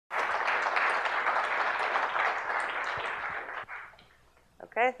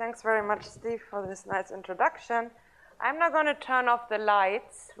Okay, thanks very much, Steve, for this nice introduction. I'm now going to turn off the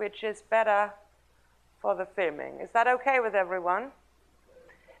lights, which is better for the filming. Is that okay with everyone?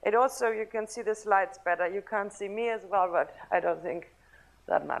 It also, you can see the slides better. You can't see me as well, but I don't think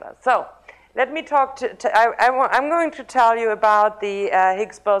that matters. So let me talk I'm going to tell you about the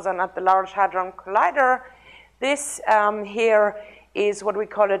Higgs boson at the Large Hadron Collider. This here is what we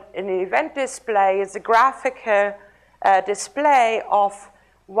call it an event display. It's a graphical display of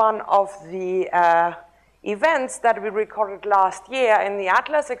one of the events that we recorded last year in the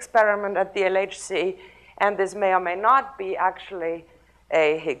ATLAS experiment at the LHC, and this may or may not be actually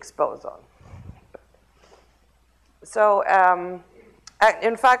a Higgs boson. So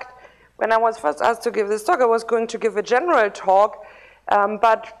in fact, when I was first asked to give this talk, I was going to give a general talk,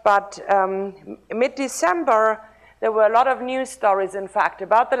 but mid-December, there were a lot of news stories, in fact,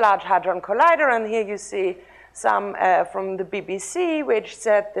 about the Large Hadron Collider, and here you see some from the BBC, which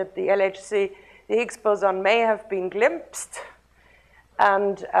said that the LHC, the Higgs boson may have been glimpsed.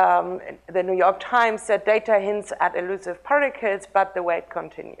 And the New York Times said data hints at elusive particles, but the wait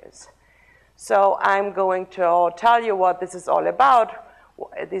continues. So I'm going to tell you what this is all about,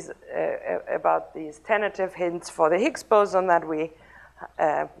 about these tentative hints for the Higgs boson that we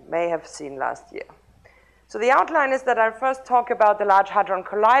may have seen last year. So the outline is that I'll first talk about the Large Hadron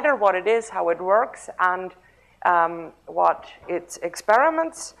Collider, what it is, how it works, and what its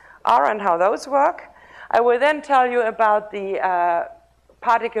experiments are and how those work. I will then tell you about the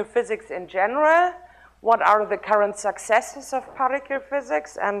particle physics in general, what are the current successes of particle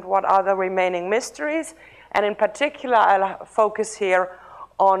physics, and what are the remaining mysteries. And in particular, I'll focus here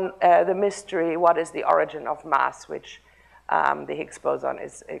on the mystery, what is the origin of mass, which the Higgs boson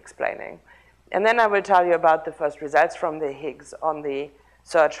is explaining. And then I will tell you about the first results from the Higgs on the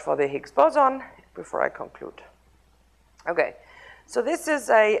search for the Higgs boson before I conclude. Okay, so this is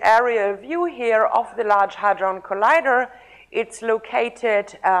an aerial view here of the Large Hadron Collider. It's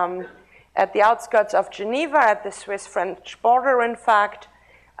located at the outskirts of Geneva, at the Swiss-French border, in fact.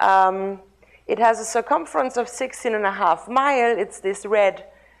 It has a circumference of 16.5 miles. It's this red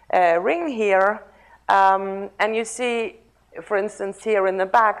ring here. And you see, for instance, here in the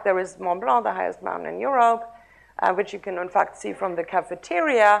back, there is Mont Blanc, the highest mountain in Europe, which you can, in fact, see from the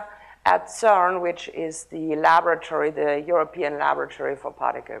cafeteria at CERN, which is the laboratory, the European Laboratory for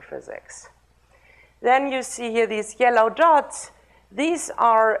Particle Physics. Then you see here these yellow dots. These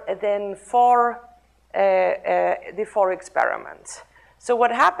are then the four experiments. So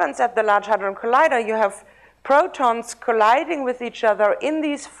what happens at the Large Hadron Collider, you have protons colliding with each other in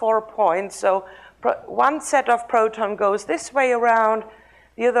these 4 points. So one set of proton goes this way around,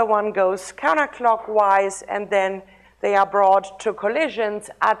 the other one goes counterclockwise, and then they are brought to collisions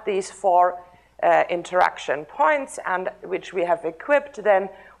at these 4 interaction points, and which we have equipped then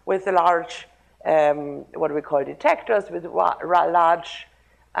with large, what we call detectors, with large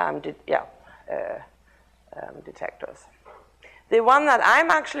detectors. The one that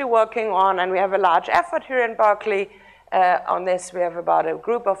I'm actually working on, and we have a large effort here in Berkeley on this, we have about a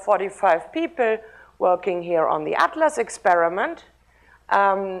group of 45 people working here on the ATLAS experiment.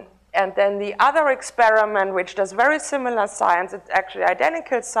 And then the other experiment, which does very similar science, it's actually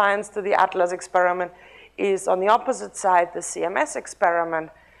identical science to the ATLAS experiment, is on the opposite side, the CMS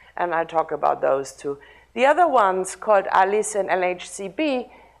experiment, and I'll talk about those two. The other ones, called ALICE and LHCb,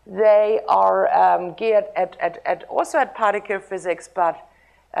 they are geared also at particle physics, but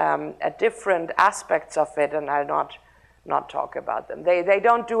at different aspects of it, and I'll not talk about them. They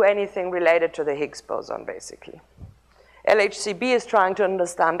don't do anything related to the Higgs boson, basically. LHCb is trying to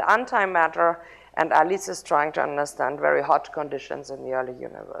understand antimatter, and ALICE is trying to understand very hot conditions in the early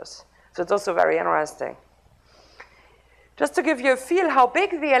universe. So it's also very interesting. Just to give you a feel how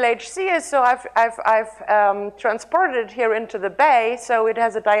big the LHC is, so I've transported it here into the bay. So it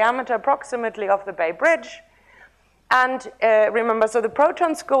has a diameter approximately of the Bay Bridge. And remember, so the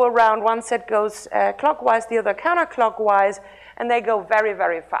protons go around. One set goes clockwise, the other counterclockwise, and they go very,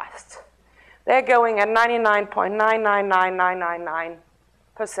 very fast. They're going at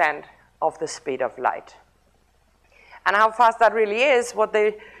 99.999999% of the speed of light. And how fast that really is, what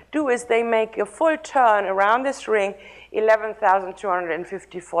they do is they make a full turn around this ring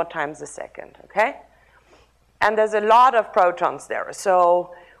 11,254 times a second, okay? And there's a lot of protons there.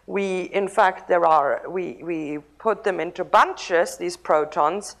 So in fact, we put them into bunches, these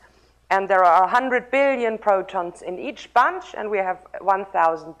protons, and there are 100 billion protons in each bunch, and we have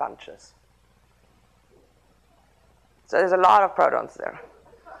 1,000 bunches. So there's a lot of protons there.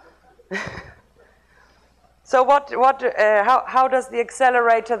 So how does the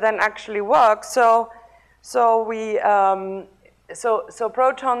accelerator then actually work? So we so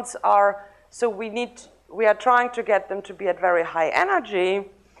protons are, so we are trying to get them to be at very high energy.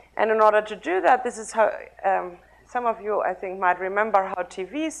 And in order to do that, this is how, some of you, I think, might remember how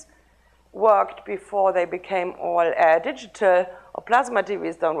TVs worked before they became all digital, or plasma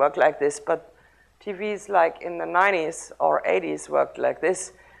TVs don't work like this, but TVs like in the 90s or 80s worked like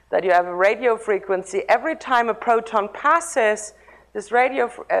this, that you have a radio frequency. Every time a proton passes, this radio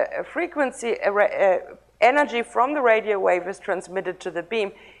frequency, energy from the radio wave is transmitted to the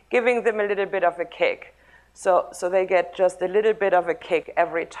beam, giving them a little bit of a kick. So they get just a little bit of a kick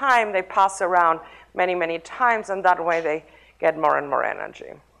every time. They pass around many, many times, and that way they get more and more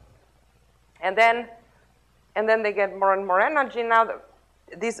energy. And then they get more and more energy. Now,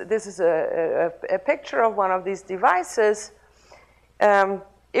 this is a picture of one of these devices.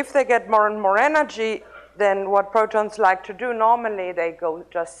 If they get more and more energy, then what protons like to do, normally they go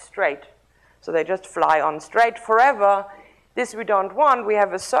just straight. So they just fly on straight forever. This we don't want. We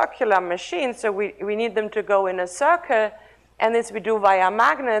have a circular machine, so we need them to go in a circle. And this we do via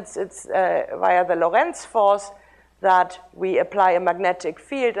magnets. It's via the Lorentz force that we apply a magnetic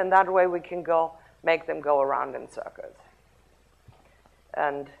field, and that way we can make them go around in circles.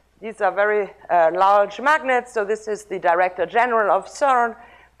 And these are very large magnets. So this is the Director General of CERN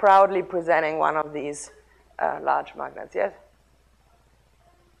proudly presenting one of these large magnets. Yes?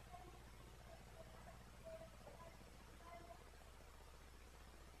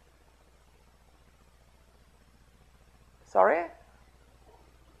 Sorry?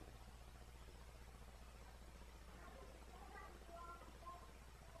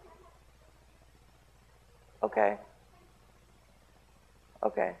 Okay.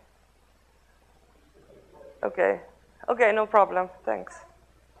 Okay. Okay. Okay, no problem. Thanks.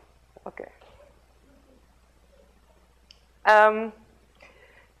 Okay.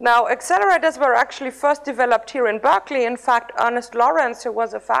 Now, accelerators were actually first developed here in Berkeley. In fact, Ernest Lawrence, who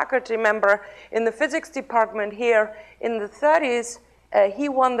was a faculty member in the physics department here in the 30s, he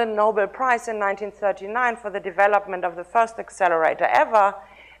won the Nobel Prize in 1939 for the development of the first accelerator ever.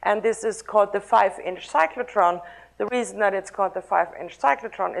 And this is called the 5-inch cyclotron. The reason that it's called the 5-inch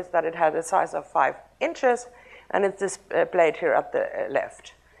cyclotron is that it has a size of 5 inches, and it's displayed here at the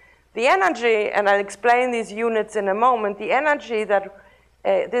left. The energy, and I'll explain these units in a moment, the energy that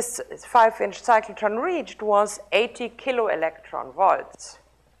this 5-inch cyclotron reached was 80 kiloelectron volts.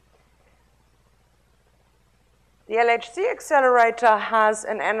 The LHC accelerator has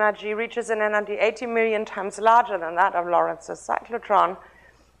an energy, reaches an energy 80 million times larger than that of Lorenz's cyclotron.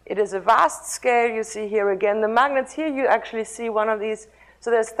 It is a vast scale. You see here again the magnets. Here you actually see one of these. So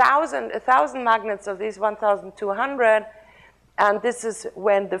there's 1,000 magnets of these, 1,200. And this is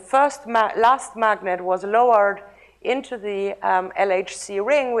when the last magnet was lowered into the LHC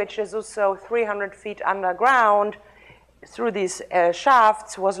ring, which is also 300 feet underground, through these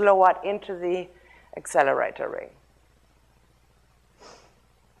shafts, was lowered into the accelerator ring.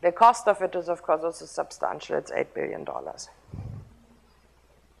 The cost of it is, of course, also substantial. It's $8 billion.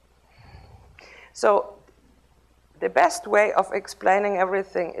 So the best way of explaining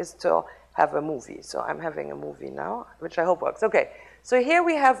everything is to have a movie. So I'm having a movie now, which I hope works. Okay, so here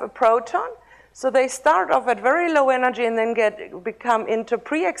we have a proton. So they start off at very low energy and then become into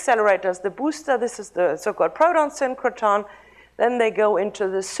pre-accelerators. The booster, this is the so-called proton synchrotron. Then they go into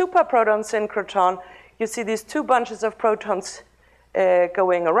the super proton synchrotron. You see these two bunches of protons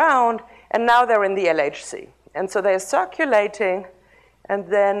going around, and now they're in the LHC. And so they're circulating, and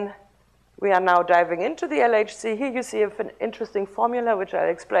then we are now diving into the LHC. Here you see an interesting formula, which I'll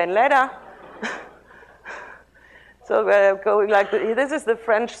explain later. So we're going like this is the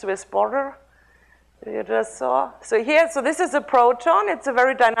French-Swiss border you just saw. So here, so this is a proton. It's a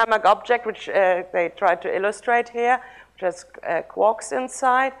very dynamic object, which they tried to illustrate here, which has quarks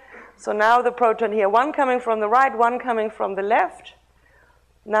inside. So now the proton here, one coming from the right, one coming from the left.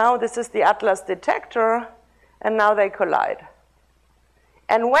 Now this is the Atlas detector, and now they collide.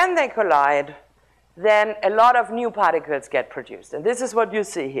 And when they collide, then a lot of new particles get produced. And this is what you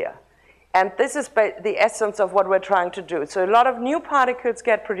see here. And this is the essence of what we're trying to do. So a lot of new particles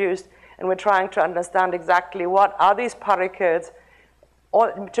get produced, and we're trying to understand exactly what are these particles,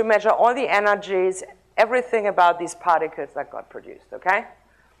 to measure all the energies, everything about these particles that got produced, okay?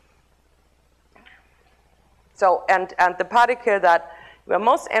 So, and the particle that we're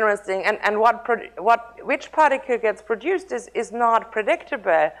most interesting, and which particle gets produced is not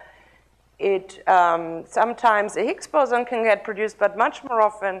predictable. It sometimes a Higgs boson can get produced, but much more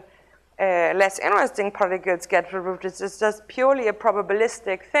often less interesting particles get produced. It's just purely a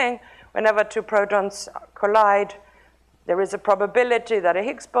probabilistic thing. Whenever two protons collide, there is a probability that a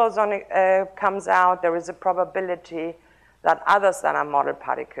Higgs boson comes out. There is a probability that other standard model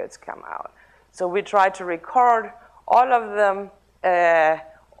particles come out. So we try to record all of them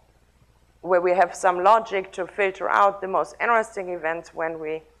where we have some logic to filter out the most interesting events when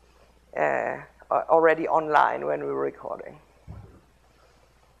we are already online when we're recording.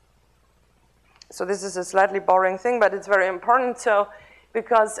 So this is a slightly boring thing, but it's very important. So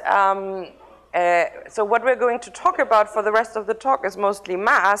because so what we're going to talk about for the rest of the talk is mostly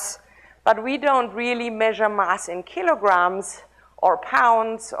mass, but we don't really measure mass in kilograms or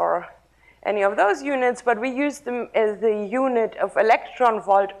pounds or any of those units, but we use them as the unit of electron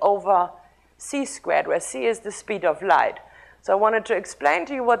volt over c squared, where c is the speed of light. So I wanted to explain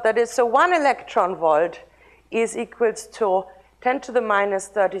to you what that is. So 1 electron volt is equals to 10 to the minus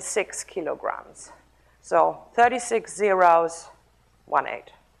 36 kilograms. So 36 zeros, 18.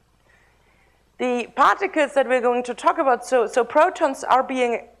 The particles that we're going to talk about, so protons are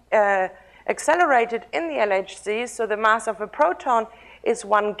being accelerated in the LHC, so the mass of a proton is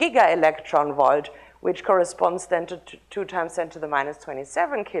 1 giga-electron volt, which corresponds then to 2 times 10 to the minus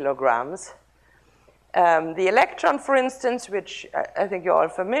 27 kilograms. The electron, for instance, which I think you're all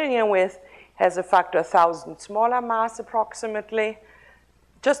familiar with, has a factor 1,000 smaller mass approximately.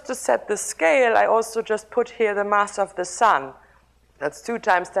 Just to set the scale, I also just put here the mass of the sun. That's 2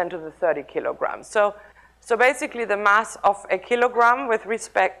 times 10 to the 30 kilograms. So basically the mass of a kilogram with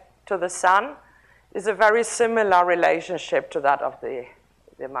respect to the sun is a very similar relationship to that of the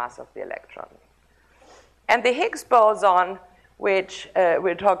mass of the electron. And the Higgs boson, which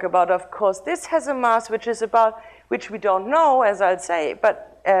we'll talk about, of course, this has a mass which is about, which we don't know, as I'll say,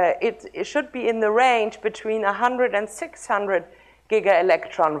 but it should be in the range between 100 and 600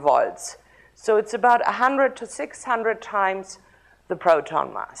 giga-electron volts. So it's about 100 to 600 times the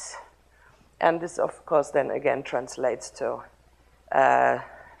proton mass. And this, of course, then again translates to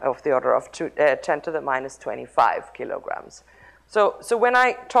of the order of 10 to the minus 25 kilograms. So when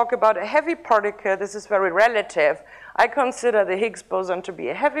I talk about a heavy particle, this is very relative. I consider the Higgs boson to be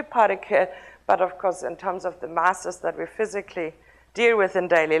a heavy particle, but of course, in terms of the masses that we physically deal with in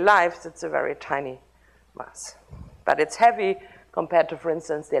daily lives, it's a very tiny mass. But it's heavy compared to, for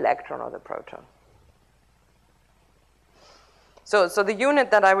instance, the electron or the proton. So the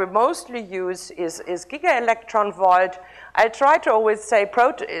unit that I will mostly use is giga-electron volt. I try to always say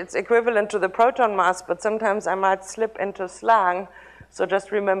it's equivalent to the proton mass, but sometimes I might slip into slang. So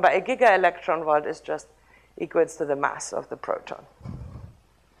just remember, a giga-electron volt is just equals to the mass of the proton.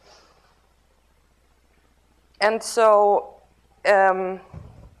 And so at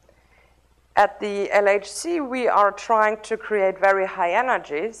the LHC, we are trying to create very high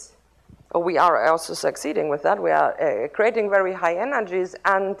energies. We are also succeeding with that. We are creating very high energies,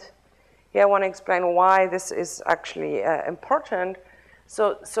 and here I want to explain why this is actually important.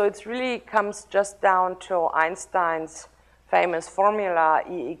 So it really comes just down to Einstein's famous formula,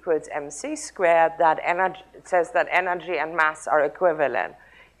 E equals mc squared, that it says that energy and mass are equivalent.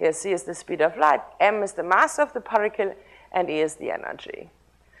 Here c is the speed of light, m is the mass of the particle, and E is the energy.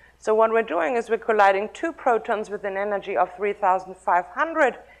 So what we're doing is we're colliding 2 protons with an energy of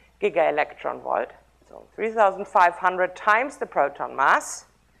 3,500 giga-electron volt, so 3,500 times the proton mass.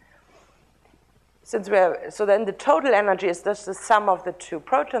 So then the total energy is just the sum of the 2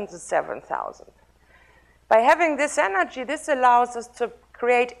 protons is 7,000. By having this energy, this allows us to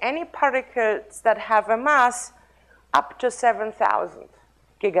create any particles that have a mass up to 7,000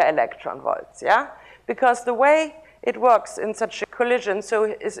 giga-electron volts, yeah? Because the way it works in such a collision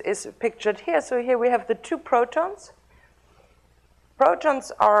is pictured here. So here we have the 2 protons.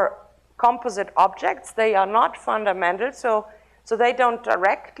 Protons are composite objects. They are not fundamental, so they don't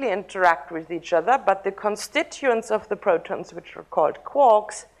directly interact with each other, but the constituents of the protons, which are called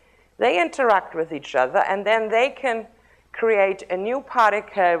quarks, they interact with each other, and then they can create a new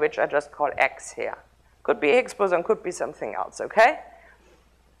particle, which I just call X here. Could be Higgs boson, could be something else, okay?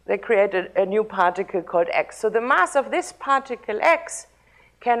 They created a new particle called X. So the mass of this particle X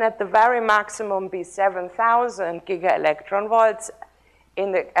can at the very maximum be 7,000 giga-electron volts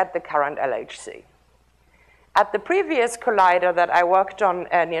at the current LHC. At the previous collider that I worked on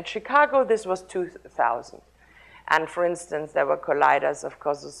near Chicago, this was 2,000. And for instance, there were colliders, of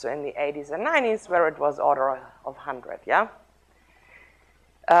course, also in the 80s and 90s where it was order of 100, yeah?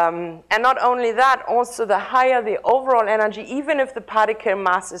 And not only that, also the higher the overall energy, even if the particle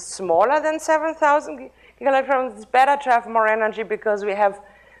mass is smaller than 7,000 giga-electrons, it's better to have more energy because we have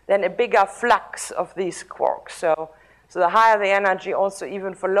then a bigger flux of these quarks. So the higher the energy, also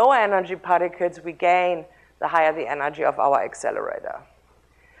even for lower energy particles, we gain the higher the energy of our accelerator.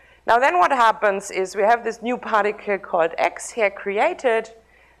 Now then what happens is we have this new particle called X here created.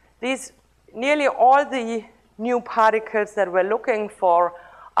 Nearly all the new particles that we're looking for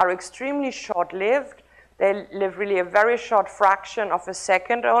are extremely short-lived. They live really a very short fraction of a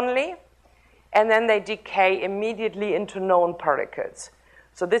second only, and then they decay immediately into known particles.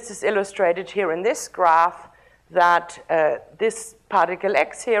 So this is illustrated here in this graph, that this particle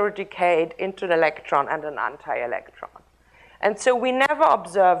X here decayed into an electron and an anti-electron. And so we never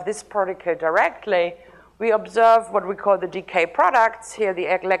observe this particle directly. We observe what we call the decay products, here the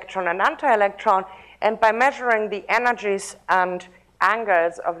electron and anti-electron, and by measuring the energies and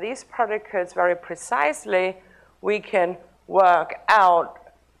angles of these particles very precisely, we can work out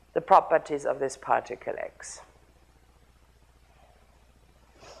the properties of this particle X.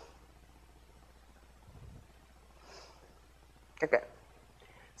 Okay,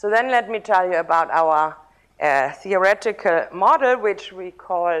 so then let me tell you about our theoretical model, which we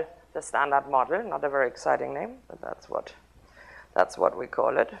call the standard model. Not a very exciting name, but that's what we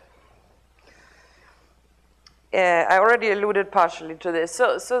call it. I already alluded partially to this.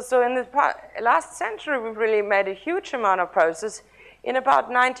 So in the last century, we've really made a huge amount of progress. In about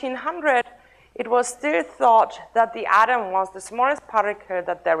 1900, it was still thought that the atom was the smallest particle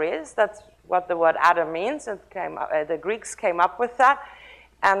that there is. That's what the word atom means. It came up, the Greeks came up with that.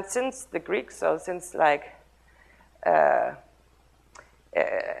 And since the Greeks, so since like,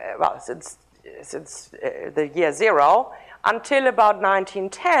 since the year 0, until about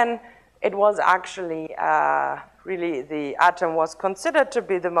 1910, it was actually really the atom was considered to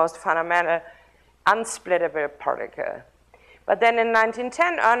be the most fundamental unsplittable particle. But then in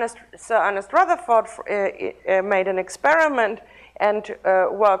 1910, Sir Ernest Rutherford made an experiment and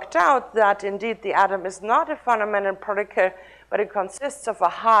worked out that indeed the atom is not a fundamental particle, but it consists of a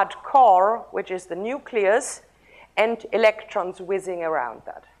hard core, which is the nucleus, and electrons whizzing around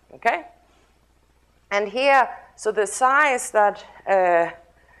that, okay? And here, so the size that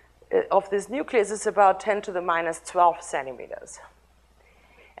of this nucleus is about 10 to the minus 12 centimeters.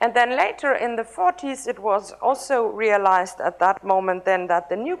 And then later in the 40s, it was also realized at that moment then that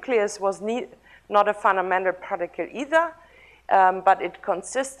the nucleus was not a fundamental particle either, but it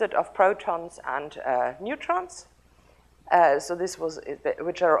consisted of protons and neutrons. So this was,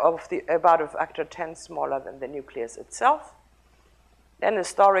 which are about a factor 10 smaller than the nucleus itself. Then the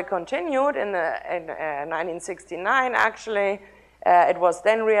story continued in 1969, actually. It was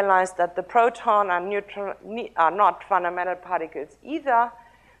then realized that the proton and neutron are not fundamental particles either.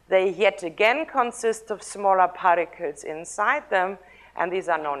 They yet again consist of smaller particles inside them, and these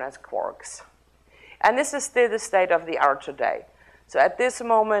are known as quarks. And this is still the state of the art today. So at this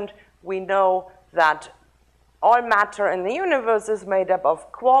moment, we know that all matter in the universe is made up of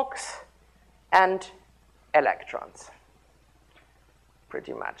quarks and electrons,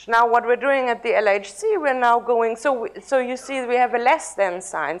 pretty much. Now, what we're doing at the LHC, we're now going, so you see we have a less than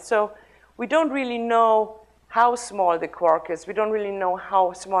sign. So we don't really know how small the quark is. We don't really know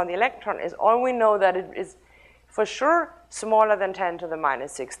how small the electron is. All we know that it is for sure smaller than 10 to the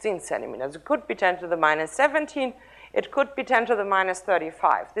minus 16 centimeters. It could be 10 to the minus 17. It could be 10 to the minus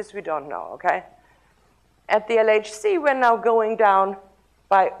 35. This we don't know, okay? At the LHC, we're now going down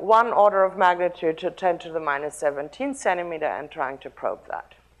by 1 order of magnitude to 10 to the minus 17 centimeter and trying to probe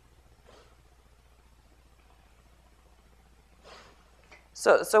that.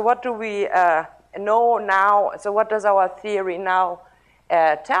 So what do we know now? So what does our theory now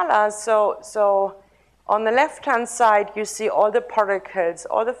tell us? So on the left-hand side, you see all the particles,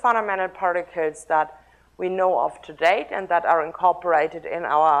 all the fundamental particles that we know of to date and that are incorporated in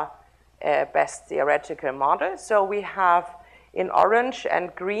our best theoretical model. So we have in orange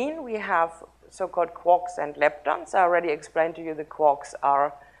and green, we have so-called quarks and leptons. I already explained to you the quarks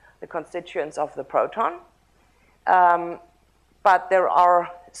are the constituents of the proton. But there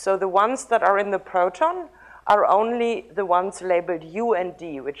are, so the ones that are in the proton are only the ones labeled U and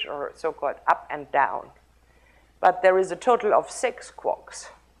D, which are so-called up and down. But there is a total of 6 quarks.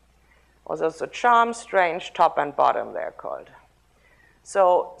 Also charm, strange, top and bottom, they're called.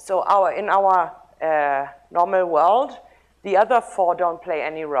 So in our normal world, the other 4 don't play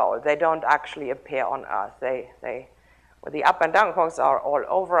any role. They don't actually appear on Earth. Well, the up and down quarks are all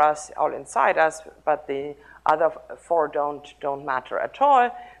over us, all inside us, but the other 4 don't matter at all.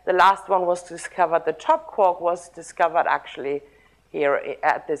 The last one was discovered, the top quark was discovered actually here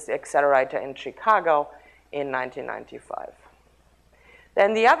at this accelerator in Chicago in 1995.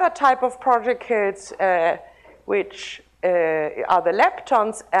 Then the other type of particles, which are the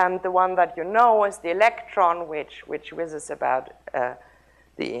leptons, and the one that you know is the electron, which whizzes about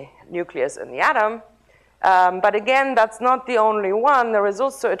the nucleus in the atom. But again, that's not the only one. There is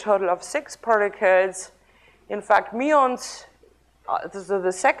also a total of 6 particles. In fact, muons, so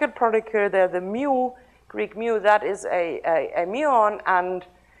the second particle there, the mu, Greek mu, that is a muon, and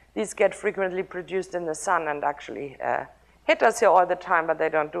these get frequently produced in the sun and actually hit us here all the time, but they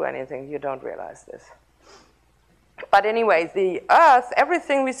don't do anything. You don't realize this. But anyway, the Earth,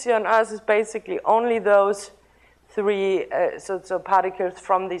 everything we see on Earth is basically only those three so particles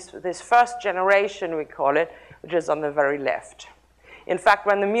from this first generation, we call it, which is on the very left. In fact,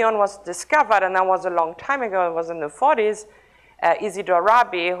 when the muon was discovered, and that was a long time ago, it was in the 40s, Isidore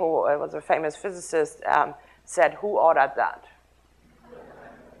Rabi, who was a famous physicist, said, who ordered that?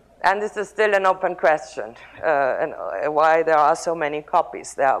 And this is still an open question, and why there are so many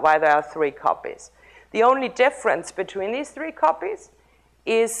copies, why there are 3 copies. The only difference between these 3 copies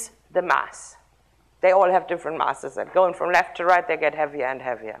is the mass. They all have different masses, and going from left to right, they get heavier and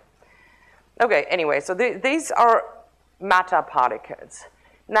heavier. Okay, anyway, so these are matter particles.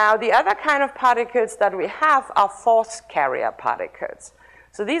 Now, the other kind of particles that we have are force carrier particles.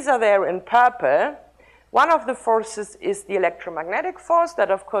 So these are there in purple. One of the forces is the electromagnetic force that,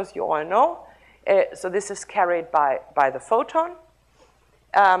 of course, you all know. So this is carried by the photon.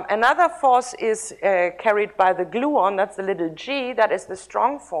 Another force is carried by the gluon. That's the little g. That is the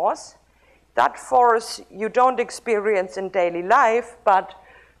strong force. That force you don't experience in daily life, but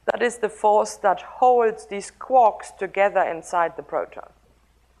that is the force that holds these quarks together inside the proton.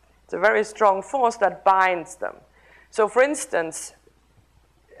 It's a very strong force that binds them. So for instance,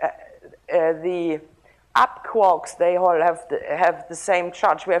 the up quarks, they all have the same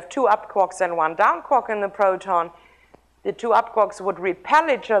charge. We have 2 up quarks and 1 down quark in the proton. The 2 up quarks would repel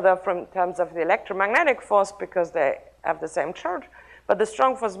each other in terms of the electromagnetic force because they have the same charge. But the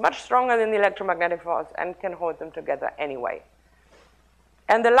strong force is much stronger than the electromagnetic force and can hold them together anyway.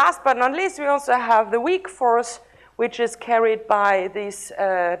 And the last but not least, we also have the weak force, which is carried by these,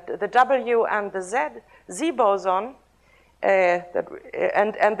 the W and the Z boson.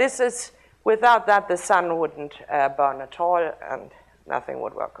 And this is, without that, the sun wouldn't burn at all, and nothing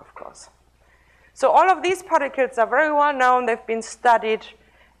would work, of course. So all of these particles are very well known. They've been studied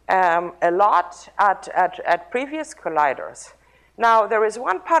a lot at previous colliders. Now, there is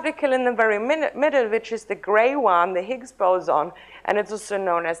one particle in the very middle, which is the gray one, the Higgs boson, and it's also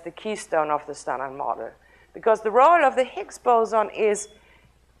known as the keystone of the Standard Model. Because the role of the Higgs boson is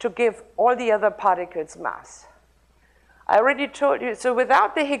to give all the other particles mass. I already told you, so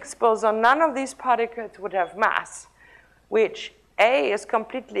without the Higgs boson, none of these particles would have mass, which A, is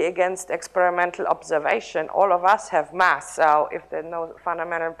completely against experimental observation. All of us have mass, so if there are no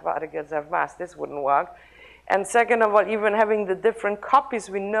fundamental particles have mass, this wouldn't work. And second of all, even having the different copies,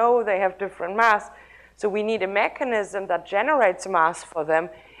 we know they have different mass, so we need a mechanism that generates mass for them,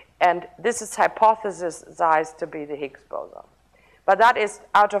 and this is hypothesized to be the Higgs boson. But that is,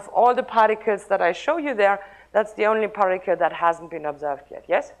 out of all the particles that I show you there, that's the only particle that hasn't been observed yet.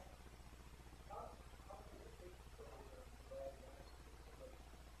 Yes?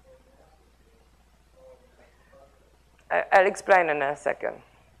 I'll explain in a second.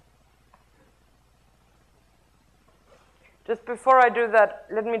 Just before I do that,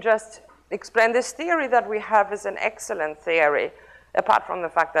 let me just explain this theory that we have is an excellent theory, apart from the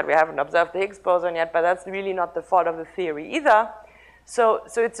fact that we haven't observed the Higgs boson yet, but that's really not the fault of the theory either. So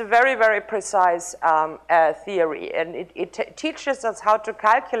it's a very, very precise theory, and it teaches us how to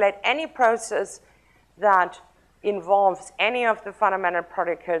calculate any process that involves any of the fundamental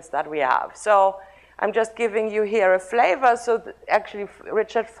particles that we have. So I'm just giving you here a flavor. So actually,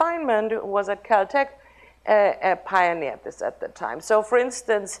 Richard Feynman, who was at Caltech, pioneered this at the time. So for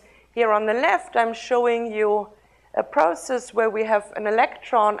instance, here on the left, I'm showing you a process where we have an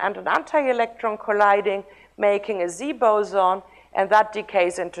electron and an anti-electron colliding, making a Z boson, and that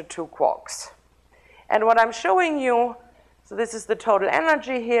decays into 2 quarks. And what I'm showing you, so this is the total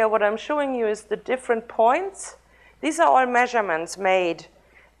energy here, what I'm showing you is the different points. These are all measurements made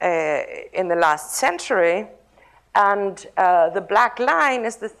in the last century, and the black line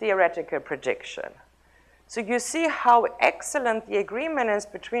is the theoretical prediction. So you see how excellent the agreement is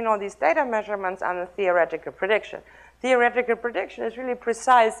between all these data measurements and the theoretical prediction. Theoretical prediction is really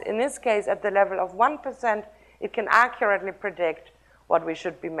precise. In this case, at the level of 1%, it can accurately predict what we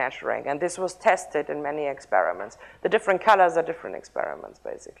should be measuring. And this was tested in many experiments. The different colors are different experiments,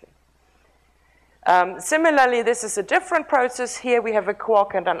 basically. Similarly, this is a different process. Here we have a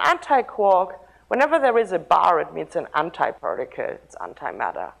quark and an anti-quark. Whenever there is a bar, it means an antiparticle. It's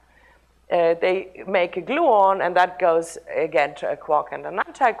antimatter. They make a gluon, and that goes again to a quark and an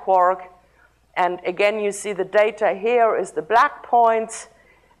anti-quark. And again, you see the data here is the black points,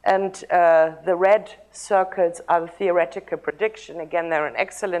 and the red circles are the theoretical prediction. Again, they're an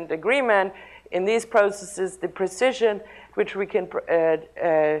excellent agreement. In these processes, the precision which we can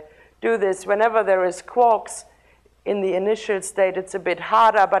do this. Whenever there is quarks in the initial state, it's a bit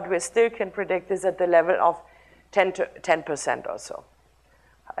harder, but we still can predict this at the level of 10% or so,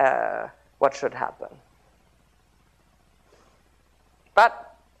 what should happen.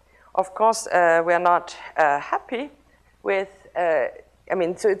 But, of course, we are not happy with, I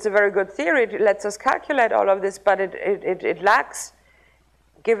mean, so it's a very good theory. It lets us calculate all of this, but it lacks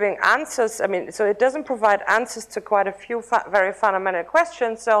giving answers. I mean, so it doesn't provide answers to quite a few very fundamental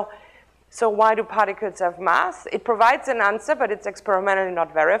questions. So why do particles have mass? It provides an answer, but it's experimentally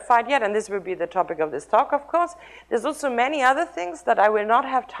not verified yet, and this will be the topic of this talk, of course. There's also many other things that I will not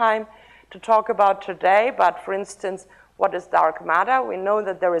have time to talk about today, but for instance, what is dark matter? We know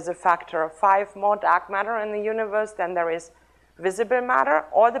that there is a factor of 5 more dark matter in the universe than there is visible matter.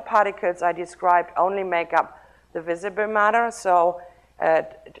 All the particles I described only make up the visible matter, so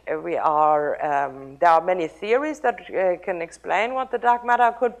there are many theories that can explain what the dark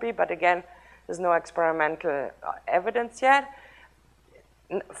matter could be, but again, there's no experimental evidence yet.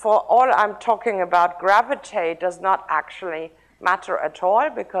 For all I'm talking about, gravity does not actually matter at all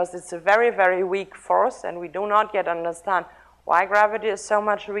because it's a very, very weak force, and we do not yet understand why gravity is so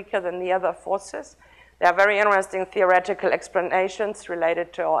much weaker than the other forces. There are very interesting theoretical explanations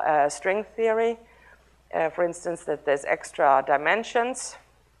related to string theory. For instance, that there's extra dimensions.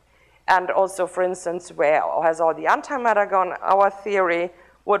 And also, for instance, where has all the antimatter gone? Our theory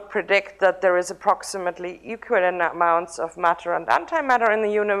would predict that there is approximately equivalent amounts of matter and antimatter in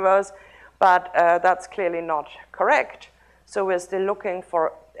the universe, but that's clearly not correct. So we're still looking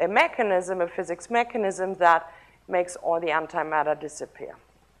for a mechanism, a physics mechanism that makes all the antimatter disappear.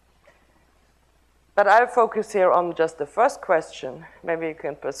 But I'll focus here on just the first question. Maybe you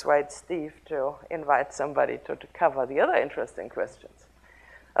can persuade Steve to invite somebody to cover the other interesting questions.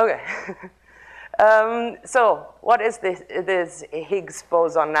 Okay. So what is this Higgs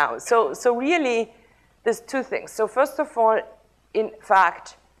boson now? So really, there's two things. So first of all, in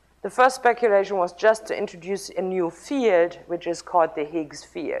fact, the first speculation was just to introduce a new field, which is called the Higgs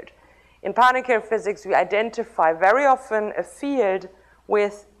field. In particle physics, we identify very often a field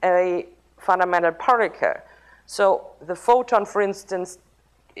with a fundamental particle. So the photon, for instance,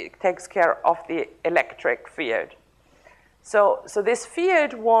 it takes care of the electric field. So this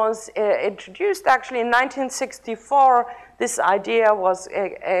field was introduced actually in 1964. This idea was,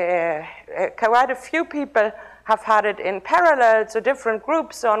 quite a few people have had it in parallel, so different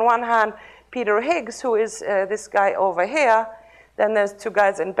groups. So on one hand, Peter Higgs, who is this guy over here. Then there's 2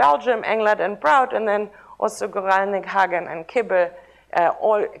 guys in Belgium, Englert and Brout, and then also Goralnik, Hagen, and Kibble.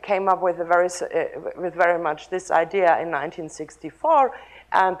 All came up with very much this idea in 1964,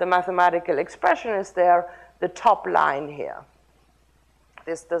 and the mathematical expression is there, the top line here.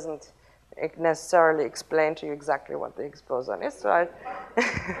 This doesn't necessarily explain to you exactly what the Higgs boson is, so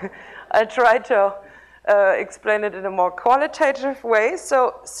I'll try to explain it in a more qualitative way.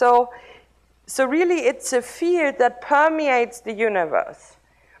 So really, it's a field that permeates the universe.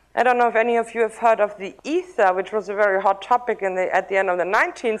 I don't know if any of you have heard of the ether, which was a very hot topic at the end of the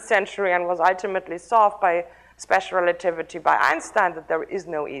 19th century and was ultimately solved by special relativity by Einstein, that there is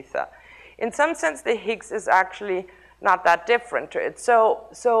no ether. In some sense, the Higgs is actually not that different to it.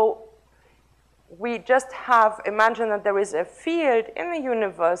 So we just imagine that there is a field in the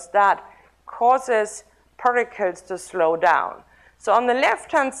universe that causes particles to slow down. So on the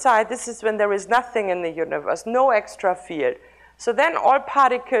left-hand side, this is when there is nothing in the universe, no extra field. So then all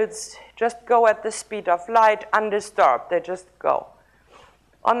particles just go at the speed of light, undisturbed. They just go.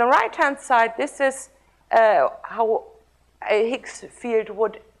 On the right-hand side, this is how a Higgs field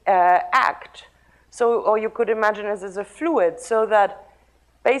would act. So, or you could imagine it as a fluid, so that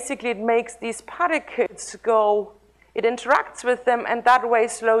basically it makes these particles go, it interacts with them, and that way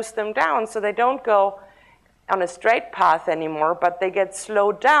slows them down, so they don't go on a straight path anymore, but they get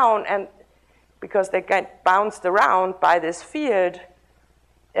slowed down, and because they get bounced around by this field,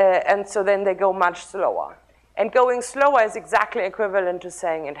 and so then they go much slower. And going slower is exactly equivalent to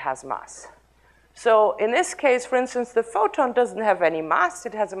saying it has mass. So in this case, for instance, the photon doesn't have any mass.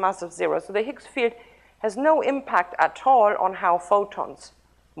 It has a mass of 0. So the Higgs field has no impact at all on how photons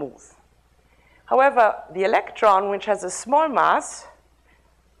move. However, the electron, which has a small mass,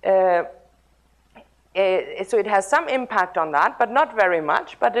 so it has some impact on that, but not very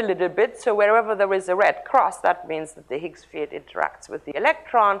much, but a little bit. So wherever there is a red cross, that means that the Higgs field interacts with the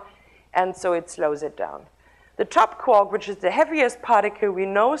electron, and so it slows it down. The top quark, which is the heaviest particle we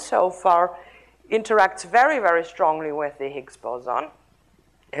know so far, interacts very, very strongly with the Higgs boson,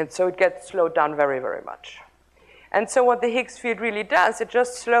 and so it gets slowed down very, very much. And so what the Higgs field really does, it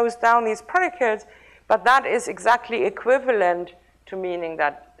just slows down these particles, but that is exactly equivalent to meaning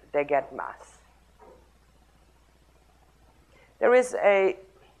that they get mass. There is a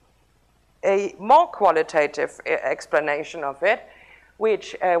more qualitative explanation of it,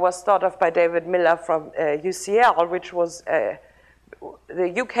 which was thought of by David Miller from UCL, which was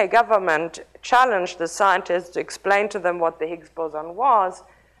the UK government challenged the scientists to explain to them what the Higgs boson was,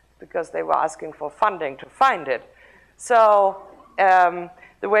 because they were asking for funding to find it. So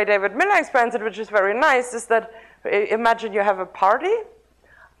the way David Miller explains it, which is very nice, is that imagine you have a party,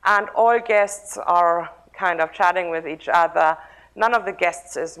 and all guests are kind of chatting with each other. None of the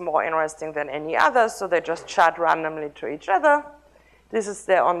guests is more interesting than any other, so they just chat randomly to each other. This is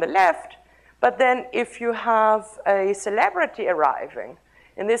there on the left. But then if you have a celebrity arriving,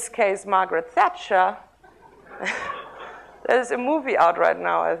 in this case, Margaret Thatcher, there's a movie out right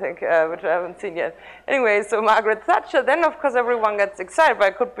now, I think, which I haven't seen yet. Anyway, so Margaret Thatcher, then of course everyone gets excited, but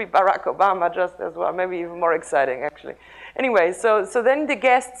it could be Barack Obama just as well, maybe even more exciting, actually. Anyway, so then the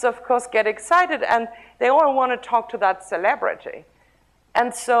guests, of course, get excited, and they all want to talk to that celebrity.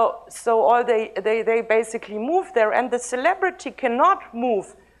 And so all they basically move there, and the celebrity cannot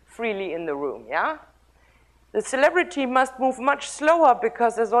move freely in the room, yeah? The celebrity must move much slower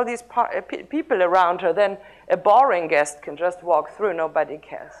because there's all these people around her. Then a boring guest can just walk through, nobody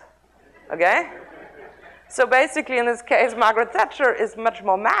cares, okay? So basically, in this case, Margaret Thatcher is much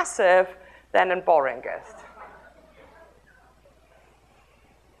more massive than a boring guest.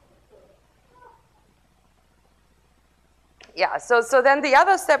 Yeah, so then the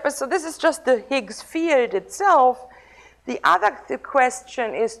other step is, so this is just the Higgs field itself. The other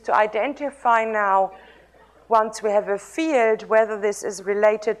question is to identify now, once we have a field, whether this is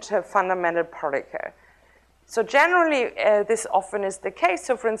related to a fundamental particle. So generally, this often is the case.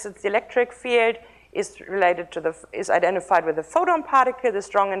 So for instance, the electric field is related to is identified with a photon particle. The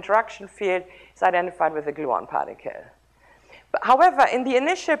strong interaction field is identified with a gluon particle. But however, in the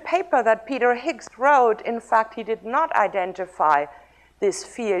initial paper that Peter Higgs wrote, in fact, he did not identify this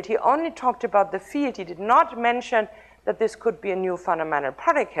field. He only talked about the field. He did not mention that this could be a new fundamental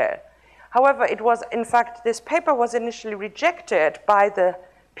particle. However, it was, in fact, this paper was initially rejected by the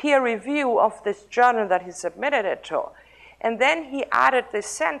peer review of this journal that he submitted it to. And then he added this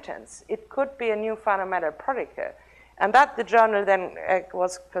sentence, it could be a new fundamental particle. And that the journal then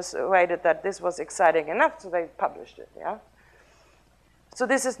was persuaded that this was exciting enough, so they published it, yeah? So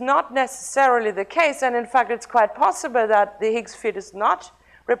this is not necessarily the case, and in fact, it's quite possible that the Higgs field is not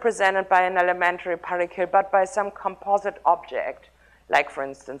represented by an elementary particle, but by some composite object, like, for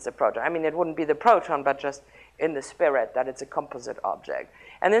instance, a proton. I mean, it wouldn't be the proton, but just in the spirit that it's a composite object.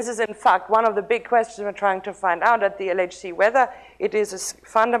 And this is, in fact, one of the big questions we're trying to find out at the LHC, whether it is a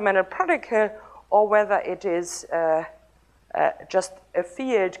fundamental particle or whether it is just a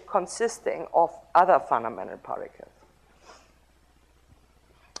field consisting of other fundamental particles.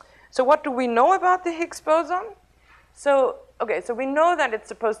 So what do we know about the Higgs boson? So we know that it's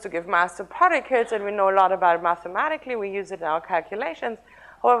supposed to give mass to particles, and we know a lot about it mathematically. We use it in our calculations.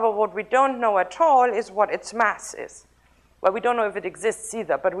 However, what we don't know at all is what its mass is. Well, we don't know if it exists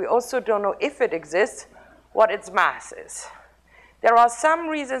either, but we also don't know if it exists, what its mass is. There are some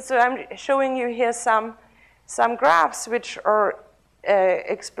reasons, so I'm showing you here some graphs which are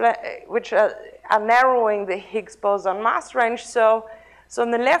narrowing the Higgs boson mass range. So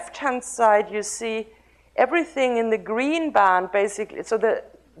on the left-hand side, you see everything in the green band, basically. So the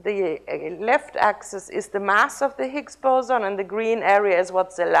left axis is the mass of the Higgs boson, and the green area is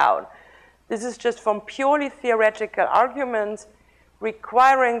what's allowed. This is just from purely theoretical arguments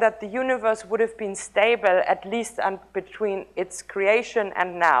requiring that the universe would have been stable at least between its creation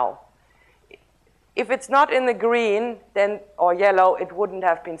and now. If it's not in the green or yellow, it wouldn't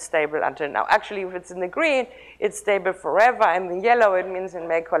have been stable until now. Actually, if it's in the green, it's stable forever, and in yellow, it means it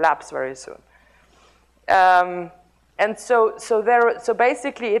may collapse very soon. And so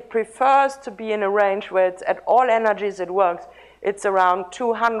basically, it prefers to be in a range where it's at all energies it works. It's around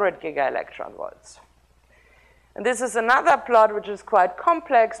 200 gigaelectron volts. And this is another plot which is quite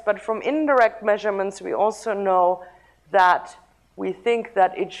complex, but from indirect measurements, we also know that we think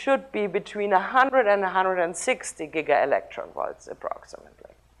that it should be between 100 and 160 gigaelectron volts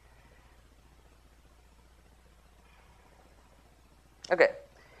approximately. Okay.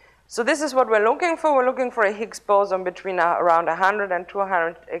 So this is what we're looking for. We're looking for a Higgs boson between around 100 and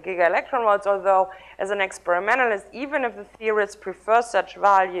 200 gigaelectron volts, although as an experimentalist, even if the theorists prefer such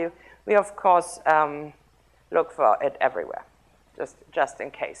value, we of course look for it everywhere, just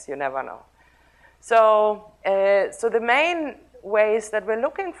in case, you never know. So the main ways that we're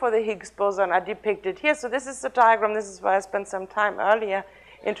looking for the Higgs boson are depicted here. So this is the diagram. This is why I spent some time earlier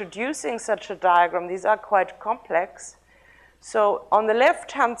introducing such a diagram. These are quite complex. So on the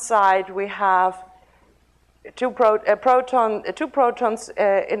left-hand side, we have two protons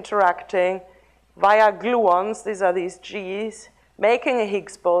interacting via gluons. These are these Gs, making a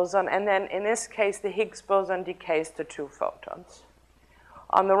Higgs boson. And then in this case, the Higgs boson decays to 2 photons.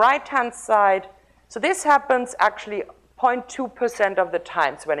 On the right-hand side, so this happens actually 0.2% of the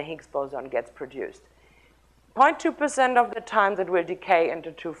times when a Higgs boson gets produced. 0.2% of the times it will decay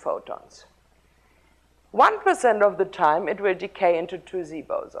into 2 photons. 1% of the time it will decay into 2 Z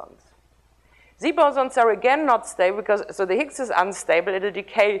bosons. Z bosons are again not stable because, so the Higgs is unstable. It'll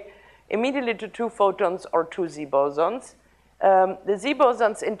decay immediately to 2 photons or 2 Z bosons. The Z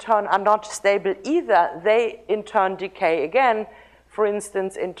bosons in turn are not stable either. They in turn decay again, for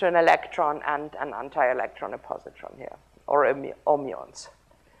instance, into an electron and an anti-electron, a positron here, or muons.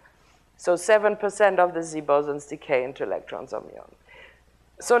 So 7% of the Z bosons decay into electrons or muons.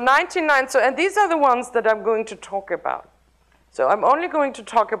 So 99, and these are the ones that I'm going to talk about. So I'm only going to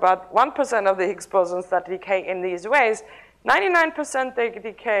talk about 1% of the Higgs bosons that decay in these ways. 99% they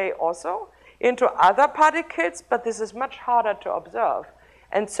decay also into other particles, but this is much harder to observe.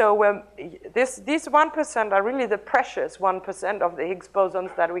 And so these 1% are really the precious 1% of the Higgs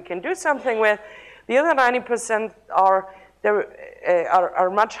bosons that we can do something with. The other 90% are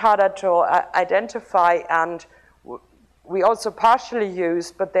much harder to identify, and we also partially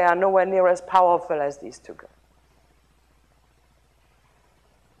use, but they are nowhere near as powerful as these two.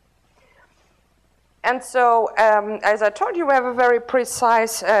 And so, as I told you, we have a very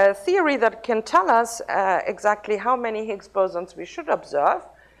precise theory that can tell us exactly how many Higgs bosons we should observe,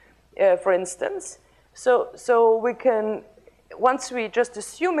 for instance. So we can, once we just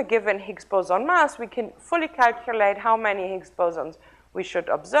assume a given Higgs boson mass, we can fully calculate how many Higgs bosons we should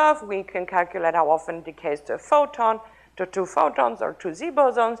observe. We can calculate how often it decays to a photon, to 2 photons, or 2 Z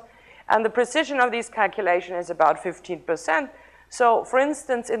bosons. And the precision of these calculations is about 15%. So, for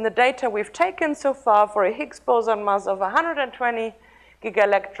instance, in the data we've taken so far for a Higgs boson mass of 120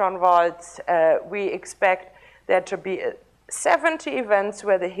 gigaelectron volts, we expect there to be 70 events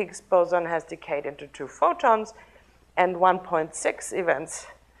where the Higgs boson has decayed into 2 photons, and 1.6 events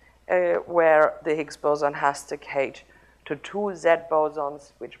where the Higgs boson has decayed to 2 Z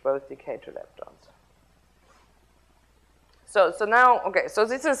bosons, which both decay to leptons. So now, okay,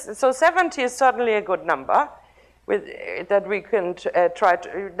 so 70 is certainly a good number. That we can try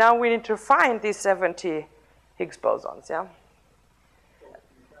to, now we need to find these 70 Higgs bosons, yeah?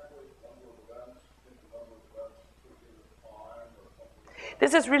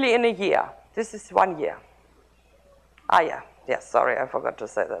 This is really in a year. This is 1 year. Ah, yeah, yes, sorry, I forgot to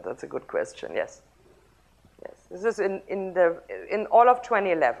say that. That's a good question, yes. Yes, this is in all of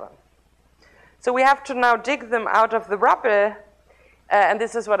 2011. So we have to now dig them out of the rubble. And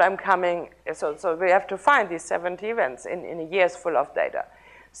this is what I'm coming, so we have to find these 70 events in a year's full of data.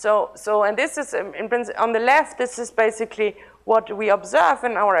 And this is, on the left, this is basically what we observe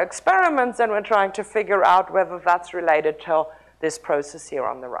in our experiments, and we're trying to figure out whether that's related to this process here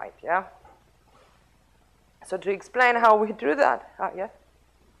on the right, yeah? So to explain how we do that, yeah? You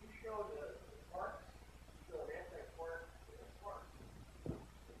showed the quarks, you showed anti-quarks.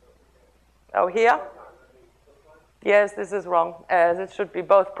 Oh, here? Yes, this is wrong. This should be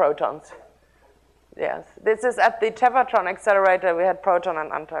both protons. Yes, this is at the Tevatron accelerator. We had proton and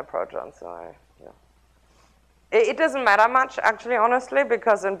antiproton. So yeah. It doesn't matter much, actually, honestly,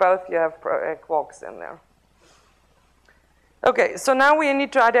 because in both you have quarks in there. Okay, so now we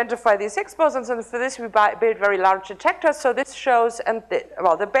need to identify these Higgs bosons, and for this we build very large detectors. So this shows, and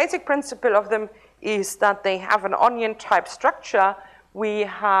the basic principle of them is that they have an onion-type structure. We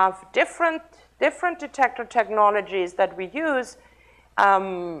have different detector technologies that we use,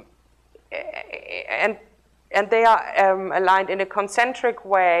 and they are aligned in a concentric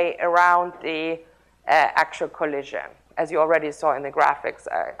way around the actual collision, as you already saw in the graphics,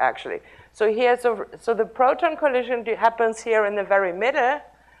 actually. So here, so the proton collision happens here in the very middle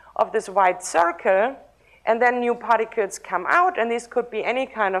of this white circle, and then new particles come out, and these could be any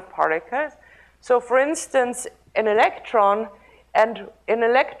kind of particles. So for instance, an electron, and in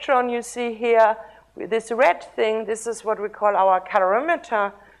electron, you see here, this red thing, this is what we call our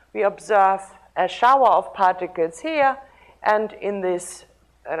calorimeter. We observe a shower of particles here, and in this,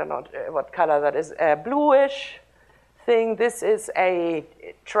 I don't know what color that is, a bluish thing, this is a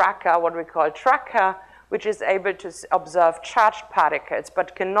tracker, what we call tracker, which is able to observe charged particles,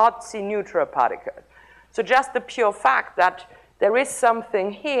 but cannot see neutral particles. So just the pure fact that there is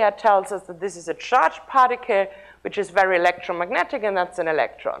something here tells us that this is a charged particle, which is very electromagnetic, and that's an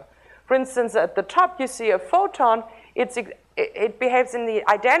electron. For instance, at the top, you see a photon. It's it behaves in the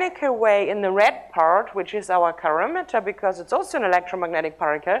identical way in the red part, which is our calorimeter, because it's also an electromagnetic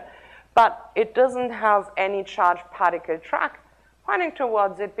particle, but it doesn't have any charged particle track pointing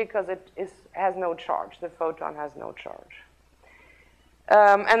towards it because has no charge. The photon has no charge.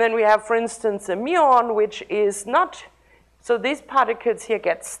 And then we have, for instance, a muon, which is not, so these particles here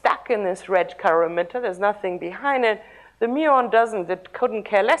get stuck in this red calorimeter. There's nothing behind it. The muon doesn't. It couldn't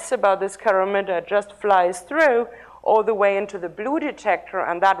care less about this calorimeter. It just flies through all the way into the blue detector,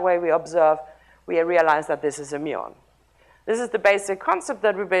 and that way we realize that this is a muon. This is the basic concept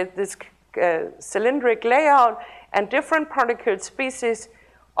that we made this cylindric layout, and different particle species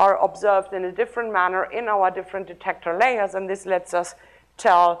are observed in a different manner in our different detector layers, and this lets us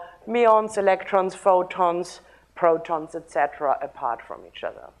tell muons, electrons, photons, protons, etc. apart from each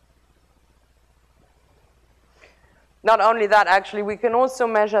other. Not only that, actually, we can also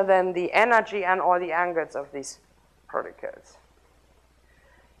measure then the energy and all the angles of these particles.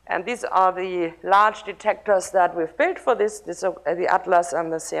 And these are the large detectors that we've built for this. This are the Atlas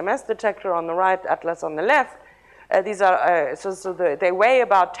and the CMS detector on the right, Atlas on the left. These are, they weigh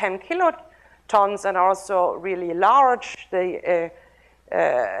about 10 kilotons and are also really large. They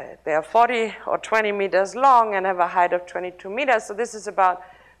are 40 or 20 meters long and have a height of 22 meters. So this is about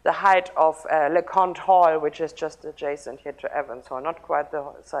the height of LeConte Hall, which is just adjacent here to Evans Hall, not quite the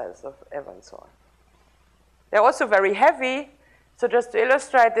size of Evans Hall. They're also very heavy. So just to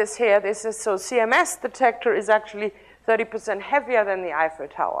illustrate this here, so CMS detector is actually 30% heavier than the Eiffel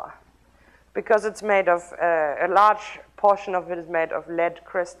Tower because it's made of, a large portion of it is made of lead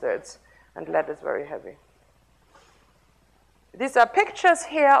crystals, and lead is very heavy. These are pictures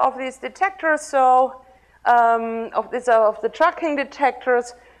here of these detectors, so these are of the tracking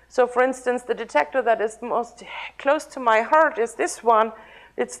detectors. So for instance, the detector that is most close to my heart is this one.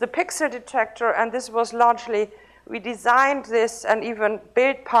 It's the pixel detector, and this was largely, we designed this and even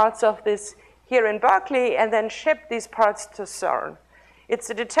built parts of this here in Berkeley and then shipped these parts to CERN. It's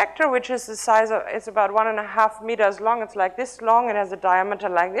a detector which is the size of, it's about 1.5 meters long. It's like this long. It has a diameter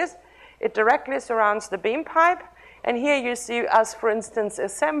like this. It directly surrounds the beam pipe. And here you see us, for instance,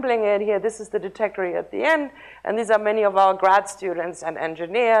 assembling it here. This is the detector here at the end. And these are many of our grad students and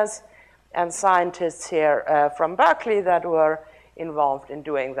engineers and scientists here from Berkeley that were involved in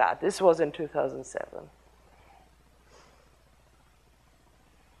doing that. This was in 2007.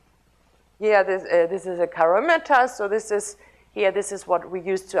 Yeah, this is a calorimeter. So this is what we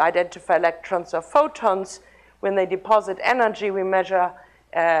use to identify electrons or photons. When they deposit energy, we measure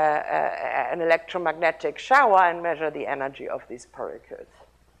an electromagnetic shower and measure the energy of these particles.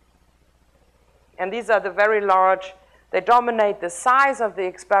 And these are the very large, they dominate the size of the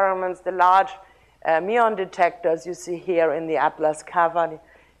experiments, the large muon detectors you see here in the Atlas cavern.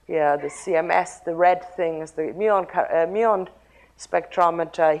 Here, the CMS, the red thing is the muon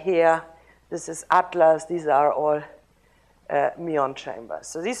spectrometer here. This is Atlas. These are all muon chambers.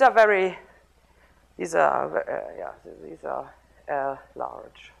 So these are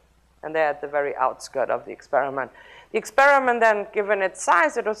large. And they're at the very outskirt of the experiment. The experiment then, given its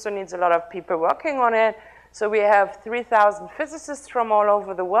size, it also needs a lot of people working on it. So we have 3,000 physicists from all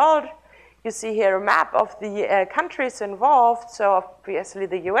over the world. You see here a map of the countries involved. So obviously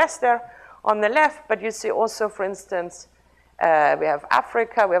the US there on the left, but you see also, for instance, we have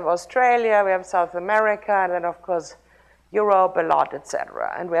Africa, we have Australia, we have South America, and then of course Europe a lot,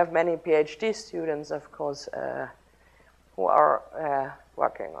 etc. And we have many PhD students, of course, who are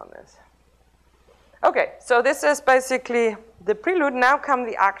working on this. Okay, so this is basically the prelude. Now come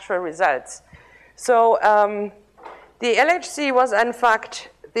the actual results. So the LHC was in fact,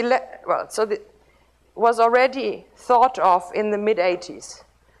 was already thought of in the mid-80s.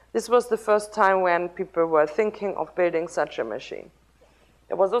 This was the first time when people were thinking of building such a machine.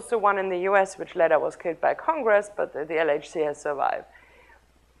 There was also one in the US, which later was killed by Congress, but the LHC has survived.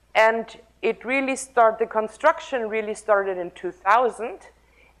 And it really the construction really started in 2000,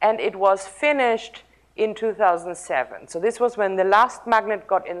 and it was finished in 2007. So this was when the last magnet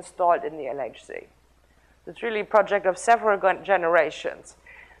got installed in the LHC. It's really a project of several generations.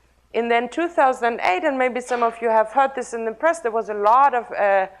 In then 2008, and maybe some of you have heard this in the press, there was a lot of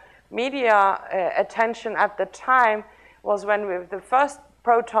media attention at the time, was when the first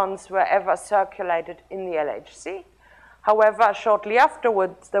protons were ever circulated in the LHC. However, shortly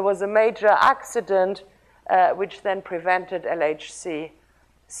afterwards, there was a major accident which then prevented LHC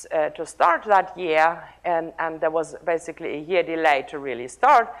to start that year, and there was basically a year delay to really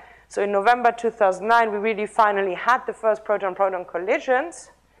start. So in November 2009, we really finally had the first proton-proton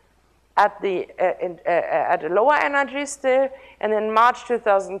collisions, at a lower energy still, and in March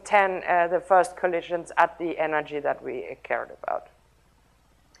 2010, the first collisions at the energy that we cared about.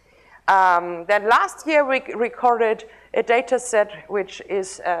 Then last year we recorded a data set which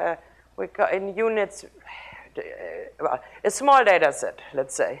is in units, well, a small data set,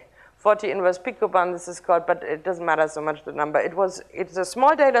 let's say. 40 inverse picobarn, this is called, but it doesn't matter so much the number. It's a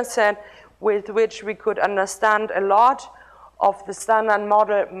small data set with which we could understand a lot of the standard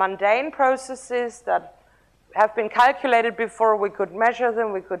model mundane processes that have been calculated before. We could measure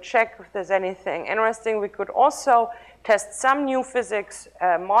them, we could check if there's anything interesting. We could also test some new physics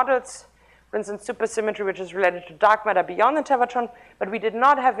models, for instance, supersymmetry, which is related to dark matter beyond the tevatron, but we did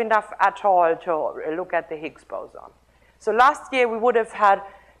not have enough at all to look at the Higgs boson. So last year we would have had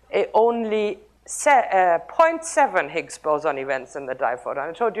only 0.7 Higgs boson events in the diphoton.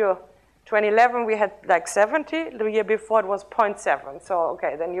 I told you 2011 we had like 70, the year before it was 0.7. So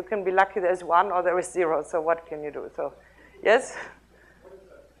okay, then you can be lucky there's 1 or there is 0, so what can you do? So, yes?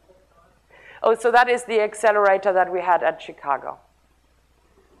 Oh, so that is the accelerator that we had at Chicago.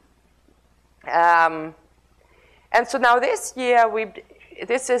 And so now this year,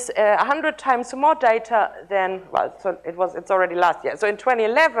 this is 100 times more data than, well, so it's already last year. So in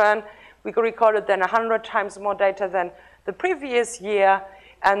 2011, we recorded then 100 times more data than the previous year.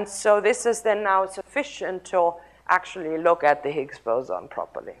 And so this is then now sufficient to actually look at the Higgs boson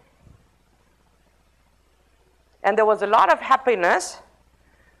properly. And there was a lot of happiness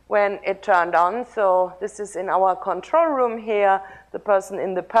when it turned on. So this is in our control room here. The person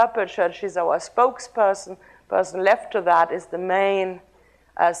in the purple shirt, she's our spokesperson. Person left to that is the main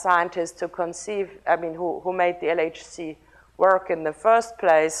scientist to conceive, who made the LHC work in the first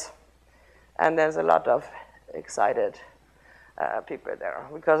place. And there's a lot of excited people there,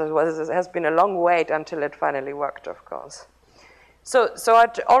 because it has been a long wait until it finally worked, of course. So I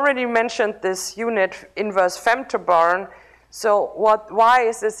already mentioned this unit inverse femtobarn. So why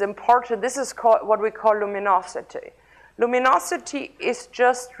is this important? This is called what we call luminosity. Luminosity is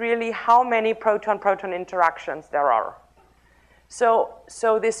just really how many proton-proton interactions there are. So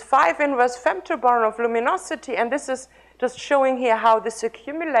this 5 inverse femtobarn of luminosity, and this is just showing here how this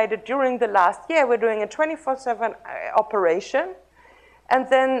accumulated during the last year. We're doing a 24/7 operation, and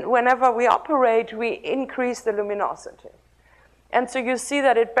then whenever we operate, we increase the luminosity. And so you see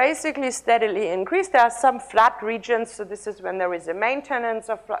that it basically steadily increased. There are some flat regions, so this is when there is a maintenance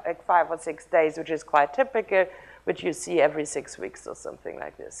of like 5 or 6 days, which is quite typical, which you see every 6 weeks or something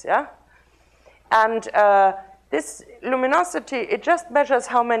like this, yeah? And this luminosity, it just measures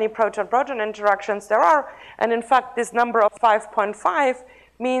how many proton-proton interactions there are. And in fact, this number of 5.5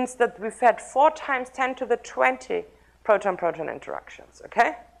 means that we've had 4 times 10 to the 20 proton-proton interactions,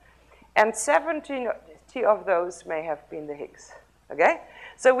 okay? And 70 of those may have been the Higgs, okay?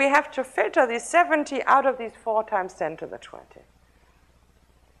 So we have to filter these 70 out of these 4 times 10 to the 20.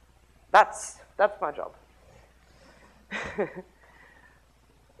 That's my job.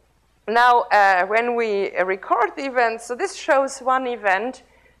 Now, when we record the events, so this shows one event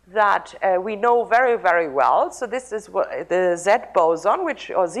that we know very, very well. So this is the Z boson,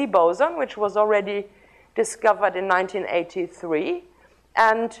 or Z boson, which was already discovered in 1983.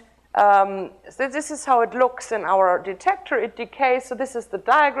 And so this is how it looks in our detector. It decays. So this is the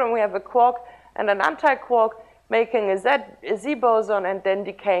diagram. We have a quark and an antiquark making a Z boson and then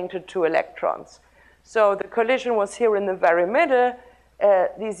decaying to 2 electrons. So the collision was here in the very middle.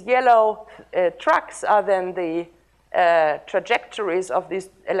 These yellow tracks are then the trajectories of these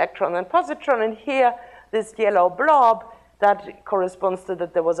electron and positron. And here, this yellow blob, that corresponds to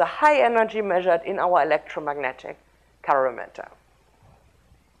that there was a high energy measured in our electromagnetic calorimeter.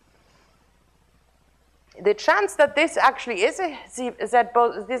 The chance that this actually is a Z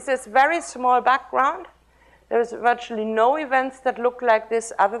boson, this is very small background. There's virtually no events that look like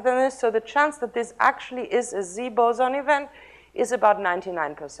this other than this. So the chance that this actually is a Z boson event is about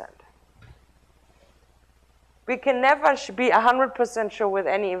 99%. We can never be 100% sure with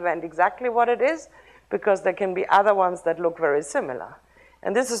any event exactly what it is, because there can be other ones that look very similar.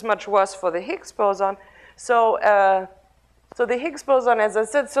 And this is much worse for the Higgs boson. So the Higgs boson, as I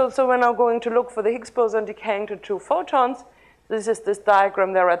said, so we're now going to look for the Higgs boson decaying to 2 photons. This is this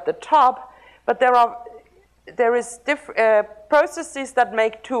diagram there at the top. But there is processes that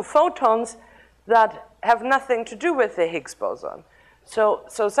make 2 photons that have nothing to do with the Higgs boson. So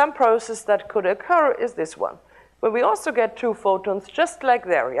some process that could occur is this one, where we also get 2 photons just like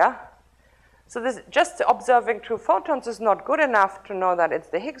there, yeah? So this, just observing 2 photons is not good enough to know that it's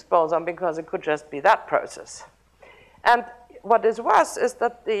the Higgs boson, because it could just be that process. And what is worse is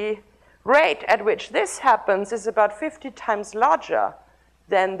that the rate at which this happens is about 50 times larger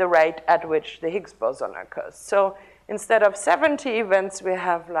than the rate at which the Higgs boson occurs. So instead of 70 events, we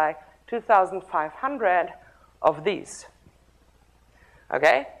have like 2,500 of these.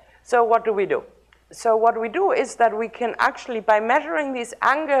 Okay? So what do we do? So what we do is that we can actually, by measuring these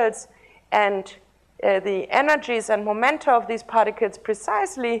angles and the energies and momenta of these particles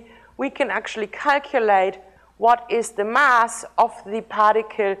precisely, we can actually calculate what is the mass of the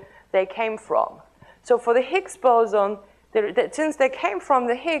particle they came from. So for the Higgs boson, since they came from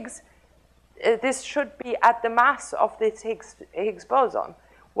the Higgs, this should be at the mass of this Higgs boson.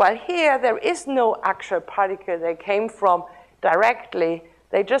 While here, there is no actual particle they came from directly.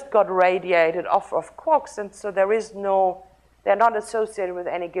 They just got radiated off of quarks, and so there is no, they're not associated with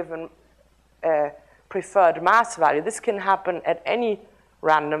any given preferred mass value. This can happen at any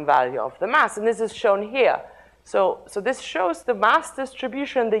random value of the mass, and this is shown here. So this shows the mass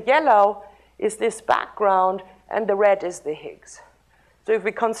distribution. The yellow is this background, and the red is the Higgs. So if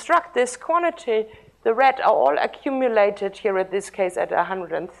we construct this quantity, the red are all accumulated here, in this case, at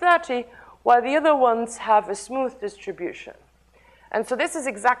 130, while the other ones have a smooth distribution. And so this is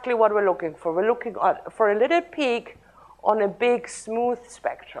exactly what we're looking for. We're looking for a little peak on a big, smooth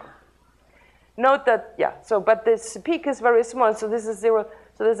spectrum. Note that, but this peak is very small, so this is 0.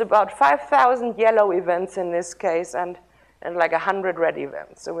 So there's about 5,000 yellow events in this case, and like 100 red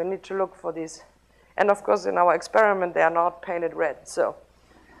events. So we need to look for these. And of course, in our experiment, they are not painted red. So,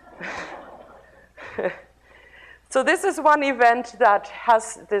 so this is one event that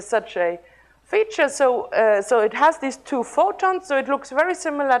has such a feature. So it has these two photons. So it looks very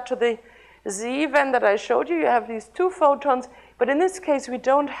similar to the Z event that I showed you. You have these two photons. But in this case, we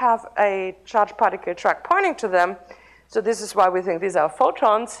don't have a charged particle track pointing to them. So this is why we think these are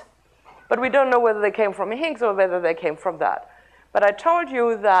photons. But we don't know whether they came from Higgs or whether they came from that. But I told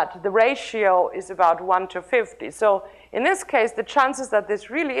you that the ratio is about 1 to 50. So in this case, the chances that this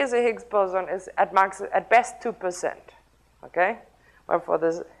really is a Higgs boson is at best 2%. Okay? Well, for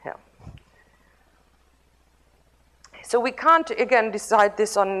this, yeah. So we can't, again, decide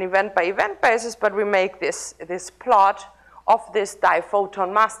this on an event-by-event basis, but we make this plot of this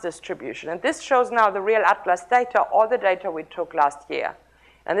diphoton mass distribution. And this shows now the real ATLAS data, all the data we took last year.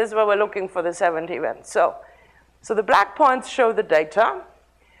 And this is where we're looking for the 70 events. So the black points show the data.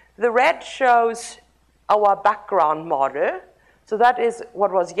 The red shows our background model. So that is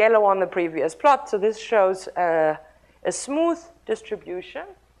what was yellow on the previous plot. So this shows a smooth distribution.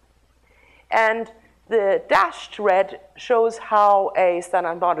 And the dashed red shows how a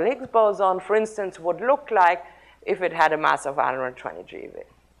standard model Higgs boson, for instance, would look like if it had a mass of 120 GeV.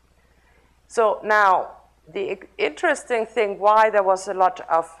 So now, the interesting thing why there was a lot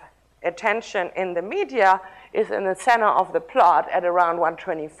of attention in the media is in the center of the plot at around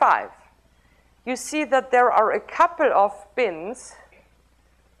 125. You see that there are a couple of bins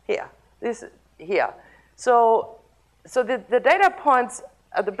here, here. So the data points,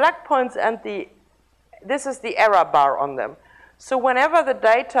 the black points, and this is the error bar on them. So whenever the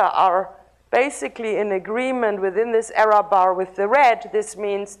data are basically in agreement within this error bar with the red, this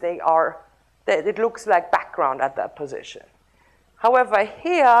means it looks like background at that position. However,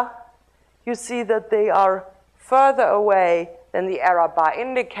 here you see that they are further away than the error bar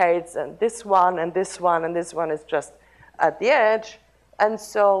indicates, and this one and this one and this one is just at the edge. And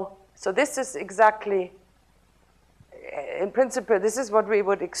so this is exactly, in principle, this is what we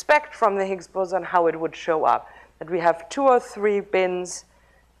would expect from the Higgs boson, how it would show up, that we have 2 or 3 bins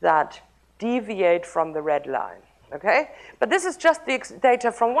that deviate from the red line, okay? But this is just the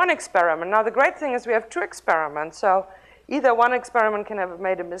data from one experiment. Now, the great thing is we have 2 experiments, so either one experiment can have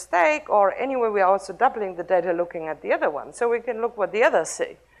made a mistake, or anyway, we are also doubling the data looking at the other one, so we can look what the others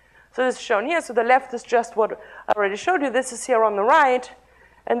see. So this is shown here. So the left is just what I already showed you. This is here on the right,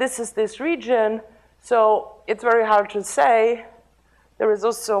 and this is this region. So it's very hard to say. There is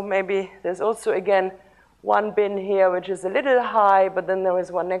also there's also, again, one bin here which is a little high, but then there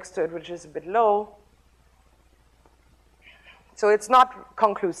is one next to it which is a bit low. So it's not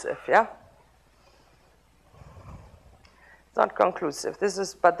conclusive, yeah? It's not conclusive.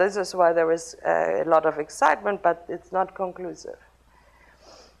 But this is why there is a lot of excitement, but it's not conclusive.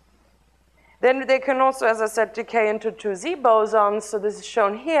 Then they can also, as I said, decay into 2 Z bosons. So this is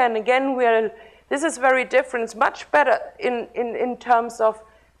shown here. And again, this is very different. It's much better in terms of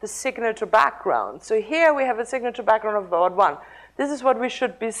the signal to background. So here we have a signal to background of about 1. This is what we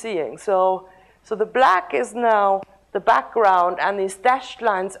should be seeing. So the black is now the background, and these dashed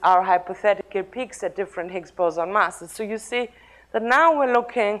lines are hypothetical peaks at different Higgs boson masses. So you see that now we're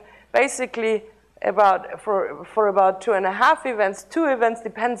looking basically for about 2.5 events. 2 events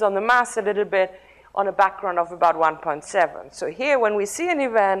depends on the mass a little bit on a background of about 1.7. So here, when we see an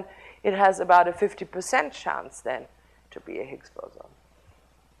event, it has about a 50% chance then to be a Higgs boson.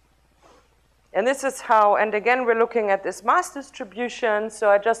 And this is how, and again, we're looking at this mass distribution. So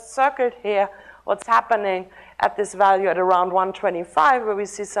I just circled here what's happening at this value at around 125, where we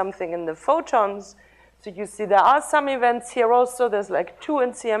see something in the photons. So you see there are some events here also. There's like 2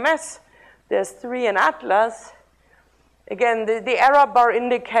 in CMS. There's 3 in Atlas. Again, the error bar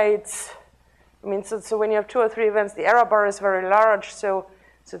indicates, I mean, so when you have 2 or 3 events, the error bar is very large. So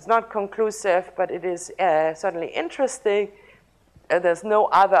it's not conclusive, but it is certainly interesting. There's no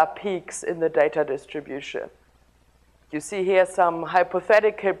other peaks in the data distribution. You see here some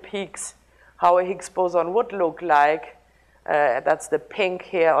hypothetical peaks, how a Higgs boson would look like. That's the pink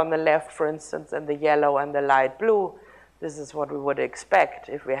here on the left, for instance, and the yellow and the light blue. This is what we would expect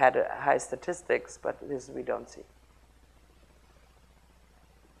if we had high statistics, but this we don't see.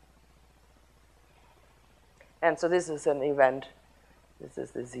 And so this is an event. This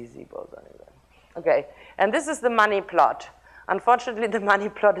is the ZZ boson event. Okay, and this is the money plot. Unfortunately, the money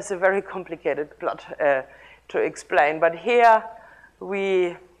plot is a very complicated plot to explain. But here,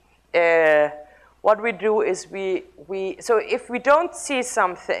 what we do is so if we don't see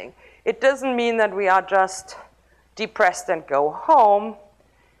something, it doesn't mean that we are just depressed and go home.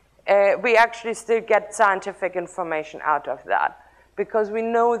 We actually still get scientific information out of that, because we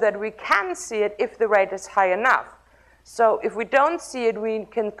know that we can see it if the rate is high enough. So if we don't see it, we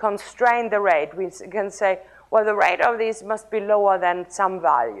can constrain the rate. We can say, well, the rate of these must be lower than some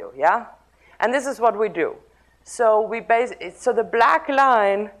value, yeah? And this is what we do. So so the black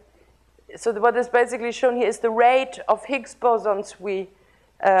line, so what is basically shown here is the rate of Higgs bosons we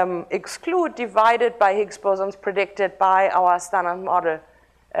exclude divided by Higgs bosons predicted by our standard model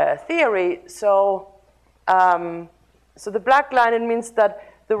theory. So, so the black line, it means that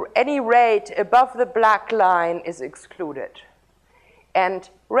any rate above the black line is excluded. And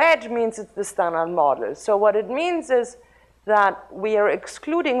red means it's the standard model. So what it means is that we are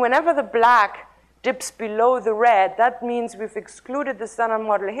excluding, whenever the black dips below the red, that means we've excluded the standard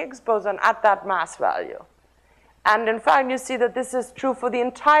model Higgs boson at that mass value. And in fact, you see that this is true for the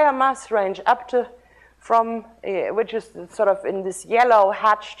entire mass range up to which is sort of in this yellow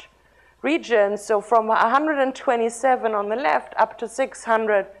hatched region. So from 127 on the left up to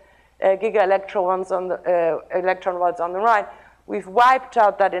 600 giga-electron on the electron volts on the right, we've wiped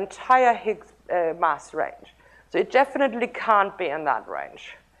out that entire Higgs mass range. So it definitely can't be in that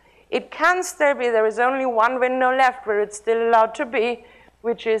range. It can still be. There is only one window left where it's still allowed to be,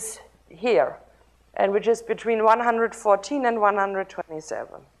 which is here, and which is between 114 and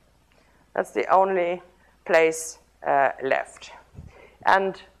 127. That's the only place left.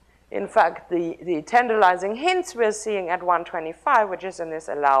 And in fact, the tantalizing hints we're seeing at 125, which is in this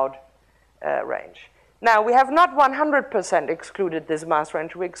allowed range. Now, we have not 100% excluded this mass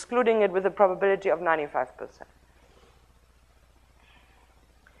range. We're excluding it with a probability of 95%.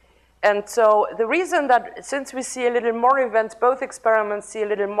 And so the reason that since we see a little more events, both experiments see a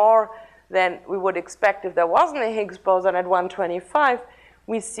little more than we would expect if there wasn't a Higgs boson at 125,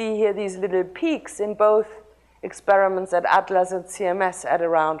 we see here these little peaks in both experiments at Atlas and CMS at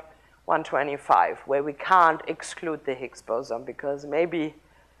around 125, where we can't exclude the Higgs boson because maybe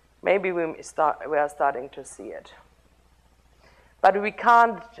we are starting to see it. But we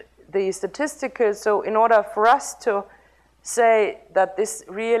can't, the statistical, so in order for us to say that this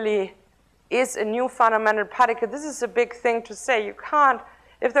really is a new fundamental particle, this is a big thing to say. You can't,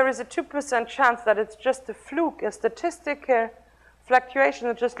 if there is a 2% chance that it's just a fluke, a statistical fluctuation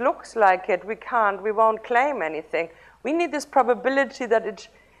that just looks like it, we won't claim anything. We need this probability that it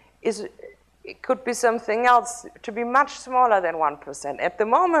could be something else to be much smaller than 1%. At the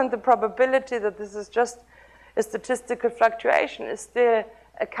moment, the probability that this is just a statistical fluctuation is still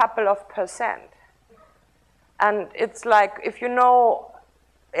a couple of percent. And it's like, if you know,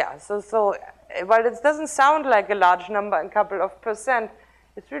 yeah, so while it doesn't sound like a large number, a couple of percent,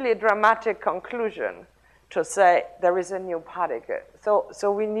 it's really a dramatic conclusion to say there is a new particle.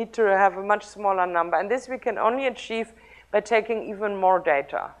 So we need to have a much smaller number. And this we can only achieve by taking even more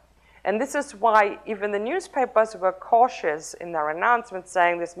data. And this is why even the newspapers were cautious in their announcements,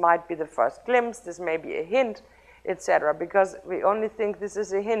 saying this might be the first glimpse, this may be a hint, etc., because we only think this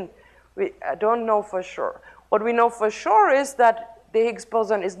is a hint. We don't know for sure. What we know for sure is that the Higgs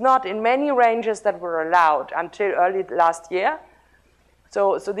boson is not in many ranges that were allowed until early last year.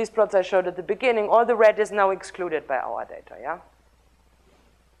 So these plots I showed at the beginning, all the red is now excluded by our data, yeah?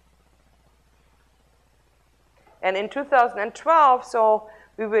 And in 2012, so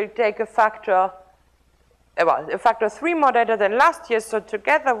we will take a factor 3 more data than last year. So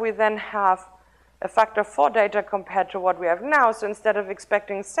together we then have a factor 4 data compared to what we have now. So instead of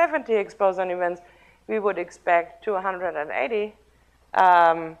expecting 70 Higgs boson events, we would expect 280.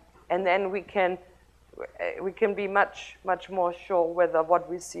 And then we can be much more sure whether what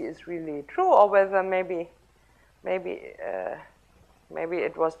we see is really true, or whether maybe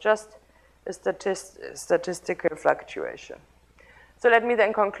it was just a statistical fluctuation. So let me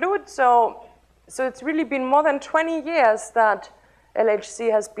then conclude. So it's really been more than 20 years that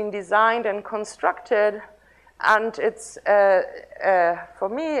LHC has been designed and constructed, and it's, for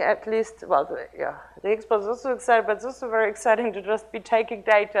me at least, well, the Higgs boson is also exciting, but it's also very exciting to just be taking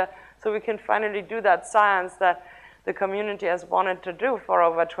data so we can finally do that science that the community has wanted to do for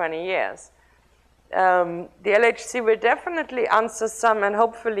over 20 years. The LHC will definitely answer some and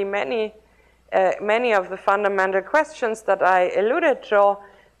hopefully many of the fundamental questions that I alluded to.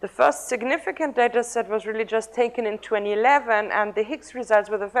 The first significant data set was really just taken in 2011, and the Higgs results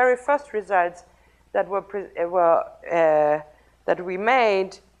were the very first results that that we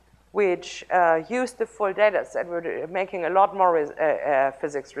made, which used the full data set. We're making a lot more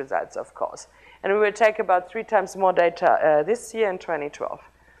physics results, of course. And we will take about 3 times more data this year in 2012.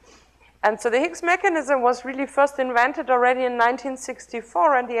 And so the Higgs mechanism was really first invented already in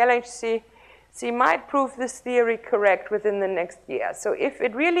 1964, and the LHC might prove this theory correct within the next year. So if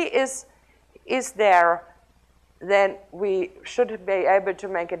it really is there, then we should be able to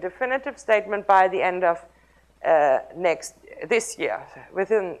make a definitive statement by the end of this year,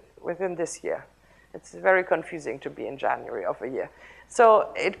 within this year. It's very confusing to be in January of a year. So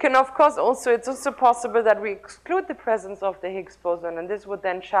it can, of course, it's also possible that we exclude the presence of the Higgs boson, and this would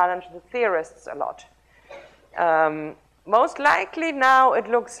then challenge the theorists a lot. Most likely now it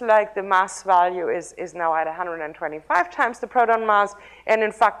looks like the mass value is now at 125 times the proton mass, and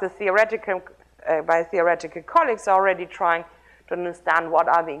in fact the theoretical colleagues are already trying to understand what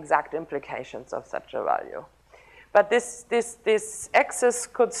are the exact implications of such a value. But this excess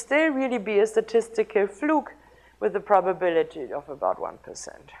could still really be a statistical fluke with a probability of about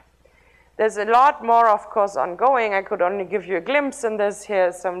 1%. There's a lot more, of course, ongoing. I could only give you a glimpse, and there's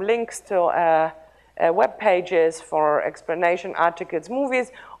here some links to web pages for explanation, articles,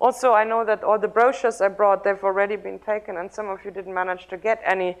 movies. Also, I know that all the brochures I brought, they've already been taken, and some of you didn't manage to get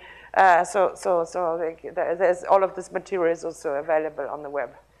any. There's all of this material is also available on the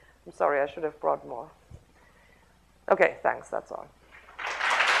web. I'm sorry, I should have brought more. Okay, thanks, that's all.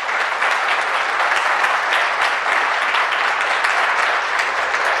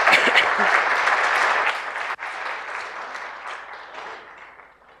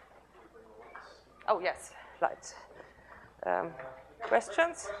 Oh, yes, lights.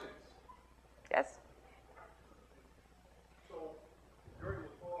 Questions? Yes? So, during the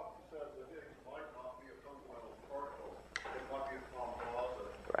talk, you said that it might not be a fundamental particle, it might be a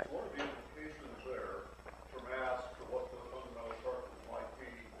composite. Right. What are the implications there for mass, for what the fundamental particles might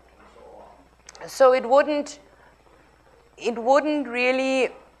be, and so on? So it wouldn't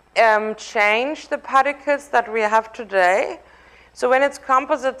really change the particles that we have today. So when it's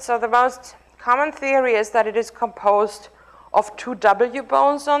composite, so the most common theory is that it is composed of 2 W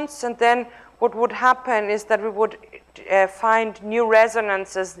bosons, and then what would happen is that we would find new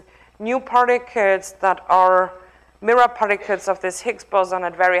resonances, new particles that are mirror particles of this Higgs boson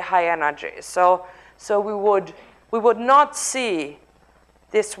at very high energy. So we would not see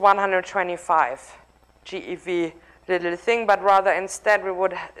this 125 GeV little thing, but rather instead we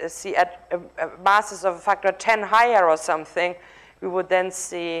would see at masses of a factor 10 higher or something, we would then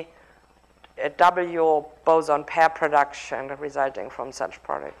see a W boson pair production resulting from such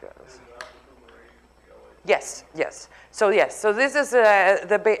particles. Yes, yes. So yes, so this is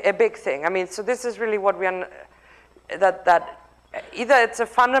a big thing. I mean, so this is really what we are, that either it's a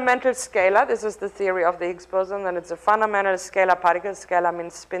fundamental scalar, this is the theory of the Higgs boson, and it's a fundamental scalar particle, scalar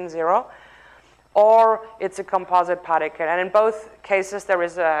means spin 0, or it's a composite particle. And in both cases, there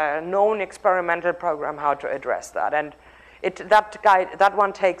is a known experimental program how to address that. And that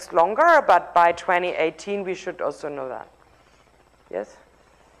one takes longer, but by 2018, we should also know that. Yes?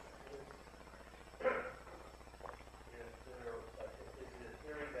 Is it a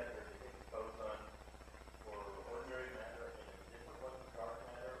theory that there's a Higgs boson for ordinary matter and a different one for dark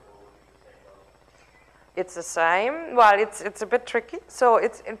matter, or would it be the same boson? It's the same. Well, it's a bit tricky. So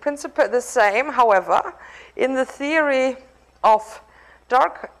it's in principle the same. However, in the theory of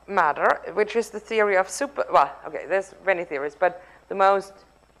dark matter, which is the theory of there's many theories, but the most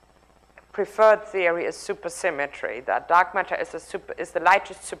preferred theory is supersymmetry, that dark matter is the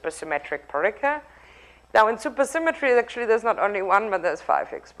lightest supersymmetric particle. Now, in supersymmetry, actually, there's not only one, but there's 5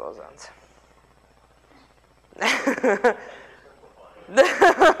 Higgs bosons.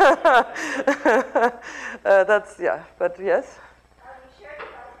 That's, yeah, but yes. You shared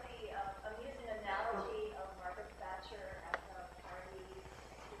with us the amusing analogy of Margaret Thatcher at the party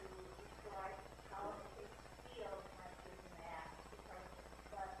to describe how a Higgs field might give mass to particles.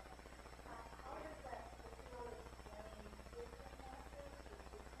 But how does that field explain different masses or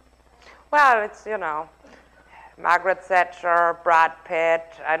different? Well, it's, you know, Margaret Thatcher, Brad Pitt,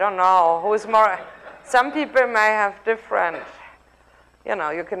 I don't know, who's more, some people may have different, you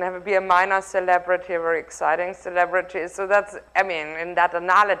know, you can be a minor celebrity, a very exciting celebrity. So that's, I mean, in that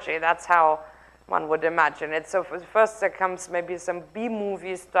analogy, that's how one would imagine it. So first there comes maybe some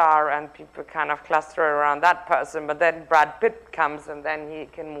B-movie star and people kind of cluster around that person, but then Brad Pitt comes and then he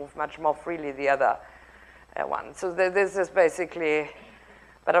can move much more freely the other one. So this is basically,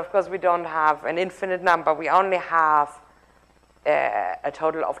 but of course we don't have an infinite number. We only have a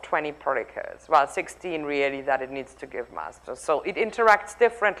total of 20 particles. Well, 16 really that it needs to give mass. So it interacts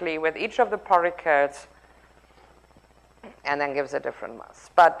differently with each of the particles and then gives a different mass.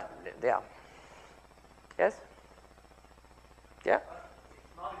 But, yeah. Yes? Yeah? It's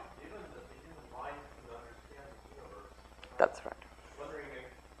not given that the human mind can understand the universe. That's right. Wondering if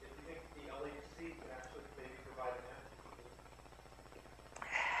you think the LHC can actually maybe provide an answer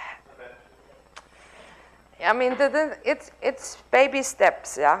eventually. I mean, it's baby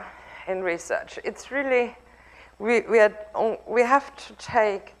steps, yeah, in research. It's really, we have to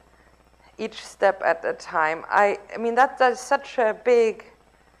take each step at a time. I mean, that's such a big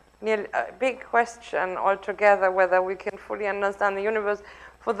question altogether, whether we can fully understand the universe.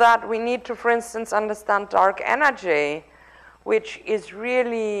 For that, we need to, for instance, understand dark energy, which is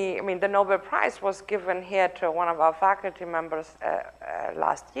really, I mean, the Nobel Prize was given here to one of our faculty members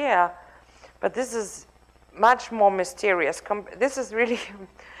last year, but this is much more mysterious. This is really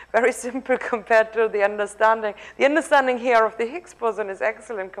very simple compared to the understanding. The understanding here of the Higgs boson is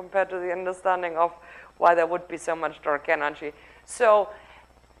excellent compared to the understanding of why there would be so much dark energy. So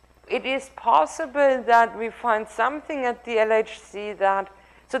it is possible that we find something at the LHC that,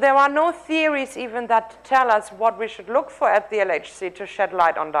 so there are no theories even that tell us what we should look for at the LHC to shed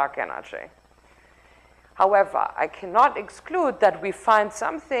light on dark energy. However, I cannot exclude that we find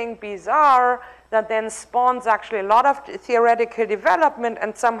something bizarre that then spawns actually a lot of theoretical development,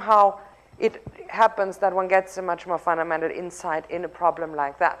 and somehow it happens that one gets a much more fundamental insight in a problem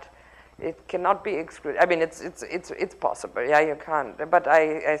like that. It cannot be excluded. I mean, it's possible. Yeah, you can't. But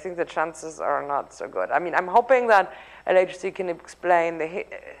I think the chances are not so good. I mean, I'm hoping that LHC can explain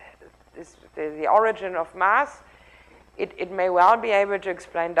the origin of mass. It may well be able to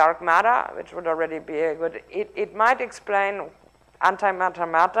explain dark matter, which would already be a good. It might explain antimatter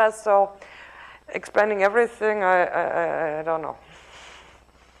matter. So explaining everything, I don't know.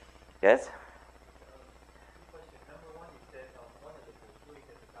 Yes? Number one, you said one of the conclusions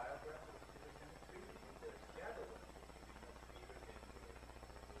in the diagram was supersymmetry. The scatter one should be much bigger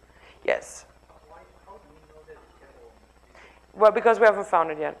than Yes. How do we know that the scatter one is bigger? Well, because we haven't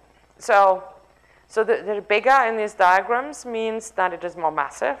found it yet. So the bigger in these diagrams means that it is more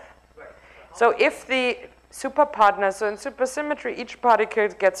massive. Right. So if the superpartner, so in supersymmetry, each particle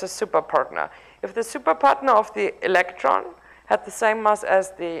gets a superpartner. If the superpartner of the electron had the same mass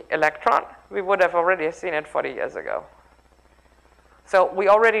as the electron, we would have already seen it 40 years ago. So we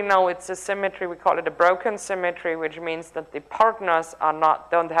already know it's a symmetry. We call it a broken symmetry, which means that the partners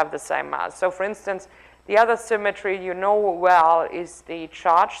don't have the same mass. So for instance, the other symmetry you know well is the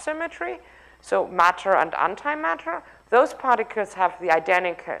charge symmetry. So matter and antimatter. Those particles have the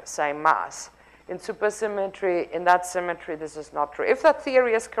identical same mass. In supersymmetry, in that symmetry, this is not true. If that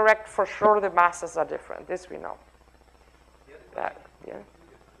theory is correct, for sure the masses are different. This we know. Yeah.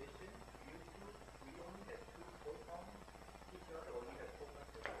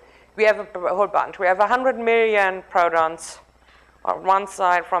 We have a whole bunch. We have 100 million protons on one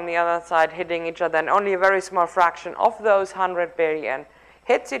side from the other side hitting each other, and only a very small fraction of those 100 billion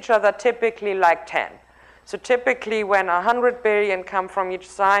hits each other, typically like 10. So typically when 100 billion come from each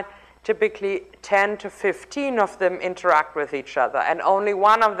side, typically 10 to 15 of them interact with each other, and only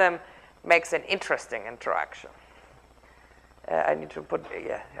one of them makes an interesting interaction. I need to put,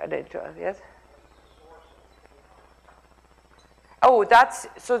 yeah, I need to, yes? Oh, that's,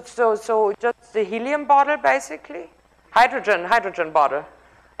 so just the helium bottle, basically? Hydrogen bottle.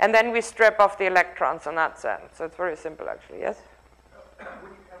 And then we strip off the electrons in that sense. So it's very simple, actually, yes?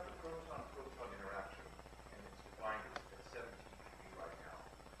 When you have the proton-proton interaction, and it's defined at 17 keV right now,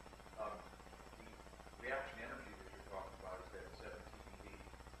 the reaction energy that you're talking about is at 17 keV,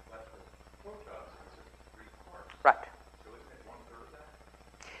 but the protons consists of 3 parts. Right. So isn't it 1/3 of that?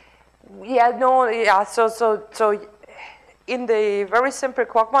 Yeah, no, yeah, so in the very simple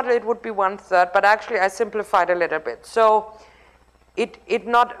quark model, it would be 1/3, but actually I simplified a little bit. So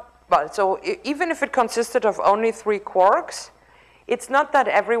even if it consisted of only 3 quarks, it's not that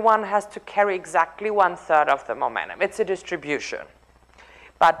everyone has to carry exactly 1/3 of the momentum. It's a distribution.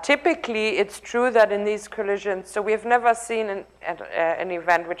 But typically, it's true that in these collisions, so we've never seen an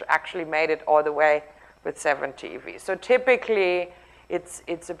event which actually made it all the way with 70 eV. So typically,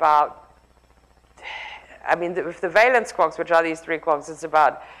 it's about, I mean, with the valence quarks, which are these 3 quarks, it's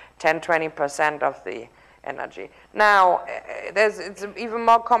about 10–20% of the energy. Now, it's even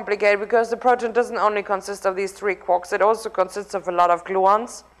more complicated because the proton doesn't only consist of these 3 quarks, it also consists of a lot of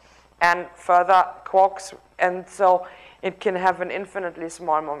gluons and further quarks, and so it can have an infinitely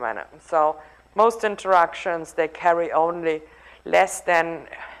small momentum. So most interactions, they carry only less than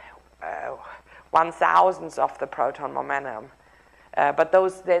 1/1000th of the proton momentum. But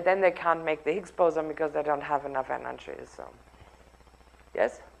those, then they can't make the Higgs boson because they don't have enough energy. So,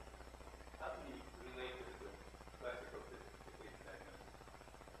 yes? How do you relate this to classical physics segments?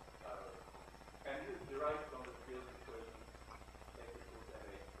 Can you derive from the field equation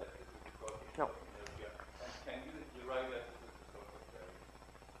No. and can you derive that as a sort of theory?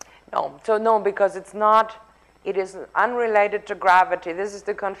 No. So no, because it's not. It is unrelated to gravity. This is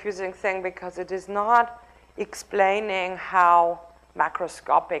the confusing thing because it is not explaining how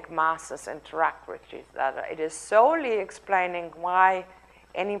macroscopic masses interact with each other. It is solely explaining why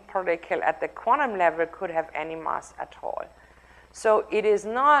any particle at the quantum level could have any mass at all. So it is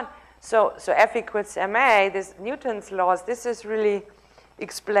not, so F equals ma, this Newton's laws, this is really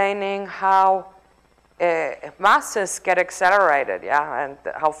explaining how masses get accelerated, yeah, and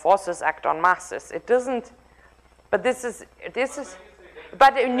how forces act on masses. It doesn't, but this is,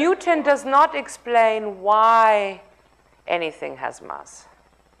 but Newton does not explain why anything has mass,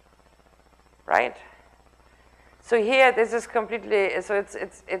 right? So here, this is completely, so it's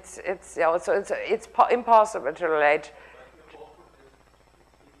impossible to relate.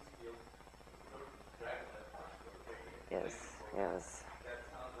 Yes, yes.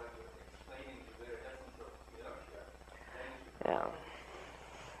 Yeah.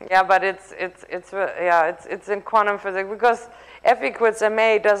 Yeah, but it's in quantum physics because F equals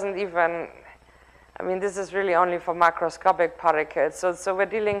ma doesn't even. I mean, this is really only for macroscopic particles. So we're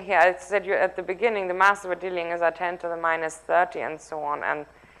dealing here. I said you at the beginning, the mass we're dealing is at 10 to the minus 30 and so on, and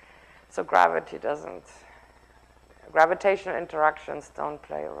so gravity doesn't. Gravitational interactions don't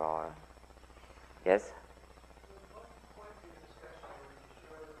play a role. Yes.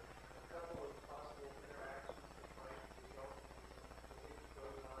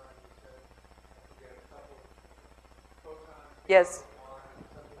 Yes.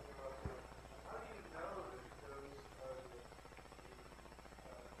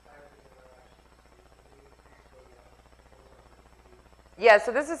 Yeah,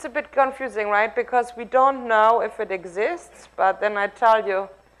 so this is a bit confusing, right? Because we don't know if it exists, but then I tell you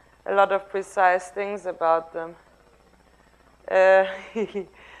a lot of precise things about them.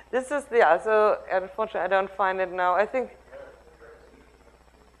 This is so unfortunately I don't find it now. I think,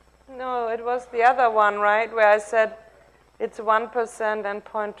 no, it was the other one, right? Where I said it's 1% and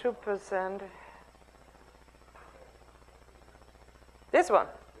 0.2%. This one.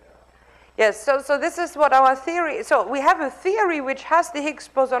 Yes, so this is what our theory, so we have a theory which has the Higgs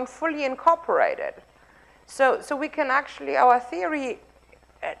boson fully incorporated. So we can actually, our theory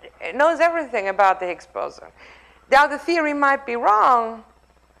knows everything about the Higgs boson. Now the theory might be wrong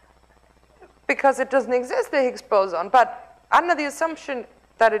because it doesn't exist, the Higgs boson, but under the assumption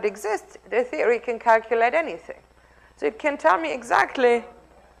that it exists, the theory can calculate anything. So it can tell me exactly,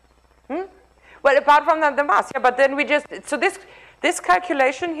 well, apart from the mass, yeah, but then we just, so this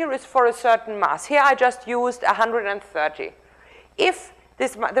calculation here is for a certain mass. Here I just used 130. If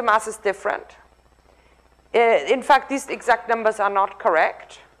the mass is different, in fact, these exact numbers are not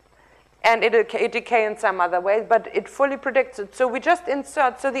correct, and it decay in some other way, but it fully predicts it. So we just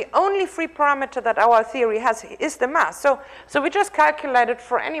insert, so the only free parameter that our theory has is the mass. So we just calculated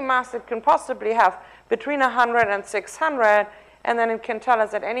for any mass it can possibly have between 100 and 600, and then it can tell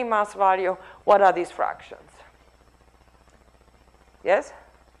us at any mass value what are these fractions. Yes?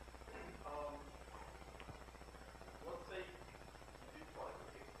 Let's say you do find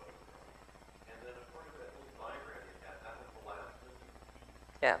the Higgs boson, and then according to that little diagram you had, that was the last missing piece.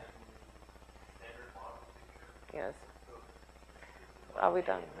 Yeah. Standard model picture. Yes. Are we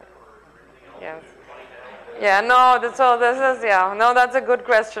done? Yes. Yeah, no, so this is, yeah, no, that's a good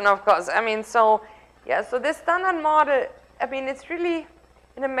question, of course. I mean, so, yeah, so this standard model, I mean, it's really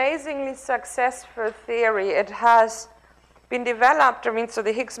an amazingly successful theory. It has been developed. I mean, so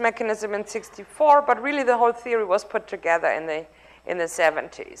the Higgs mechanism in '64, but really the whole theory was put together in the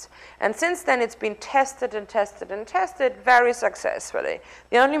 '70s. And since then, it's been tested and tested and tested very successfully.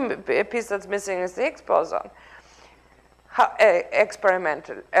 The only piece that's missing is the Higgs boson.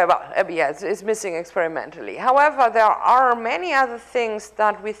 Yes, it's missing experimentally. However, there are many other things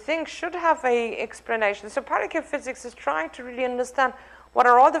that we think should have an explanation. So particle physics is trying to really understand what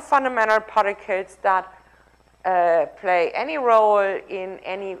are all the fundamental particles that play any role in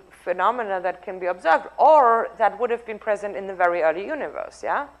any phenomena that can be observed or that would have been present in the very early universe,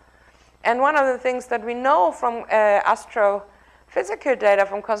 yeah? And one of the things that we know from astrophysical data,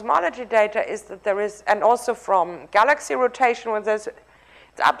 from cosmology data, is that there is, and also from galaxy rotation, where it's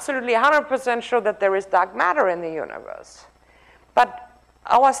absolutely 100% sure that there is dark matter in the universe. But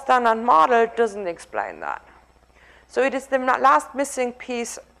our standard model doesn't explain that. So it is the last missing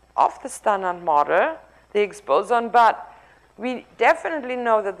piece of the standard model, the Higgs boson, but we definitely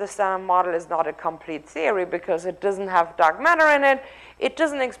know that the standard model is not a complete theory because it doesn't have dark matter in it. It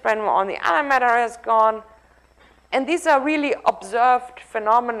doesn't explain where all the antimatter has gone. And these are really observed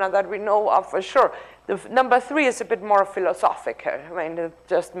phenomena that we know of for sure. The number 3 is a bit more philosophical. I mean, it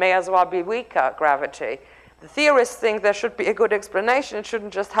just may as well be weaker gravity. The theorists think there should be a good explanation. It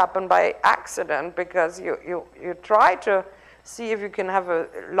shouldn't just happen by accident because you try to see if you can have a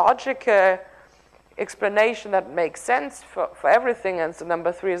logical explanation that makes sense for everything. And so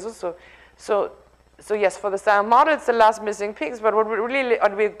number 3 is also, so yes, for the standard model, it's the last missing piece, but what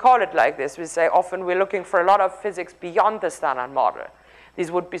we call it like this. We say often we're looking for a lot of physics beyond the standard model.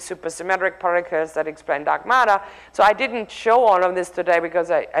 These would be supersymmetric particles that explain dark matter. So I didn't show all of this today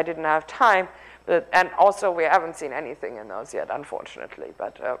because I didn't have time. And also, we haven't seen anything in those yet, unfortunately.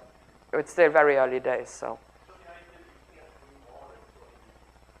 But it's still very early days, so.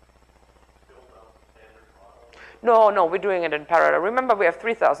 No, we're doing it in parallel. Remember, we have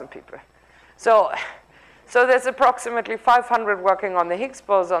 3,000 people. So there's approximately 500 working on the Higgs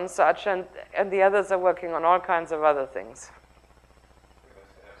boson such, and the others are working on all kinds of other things.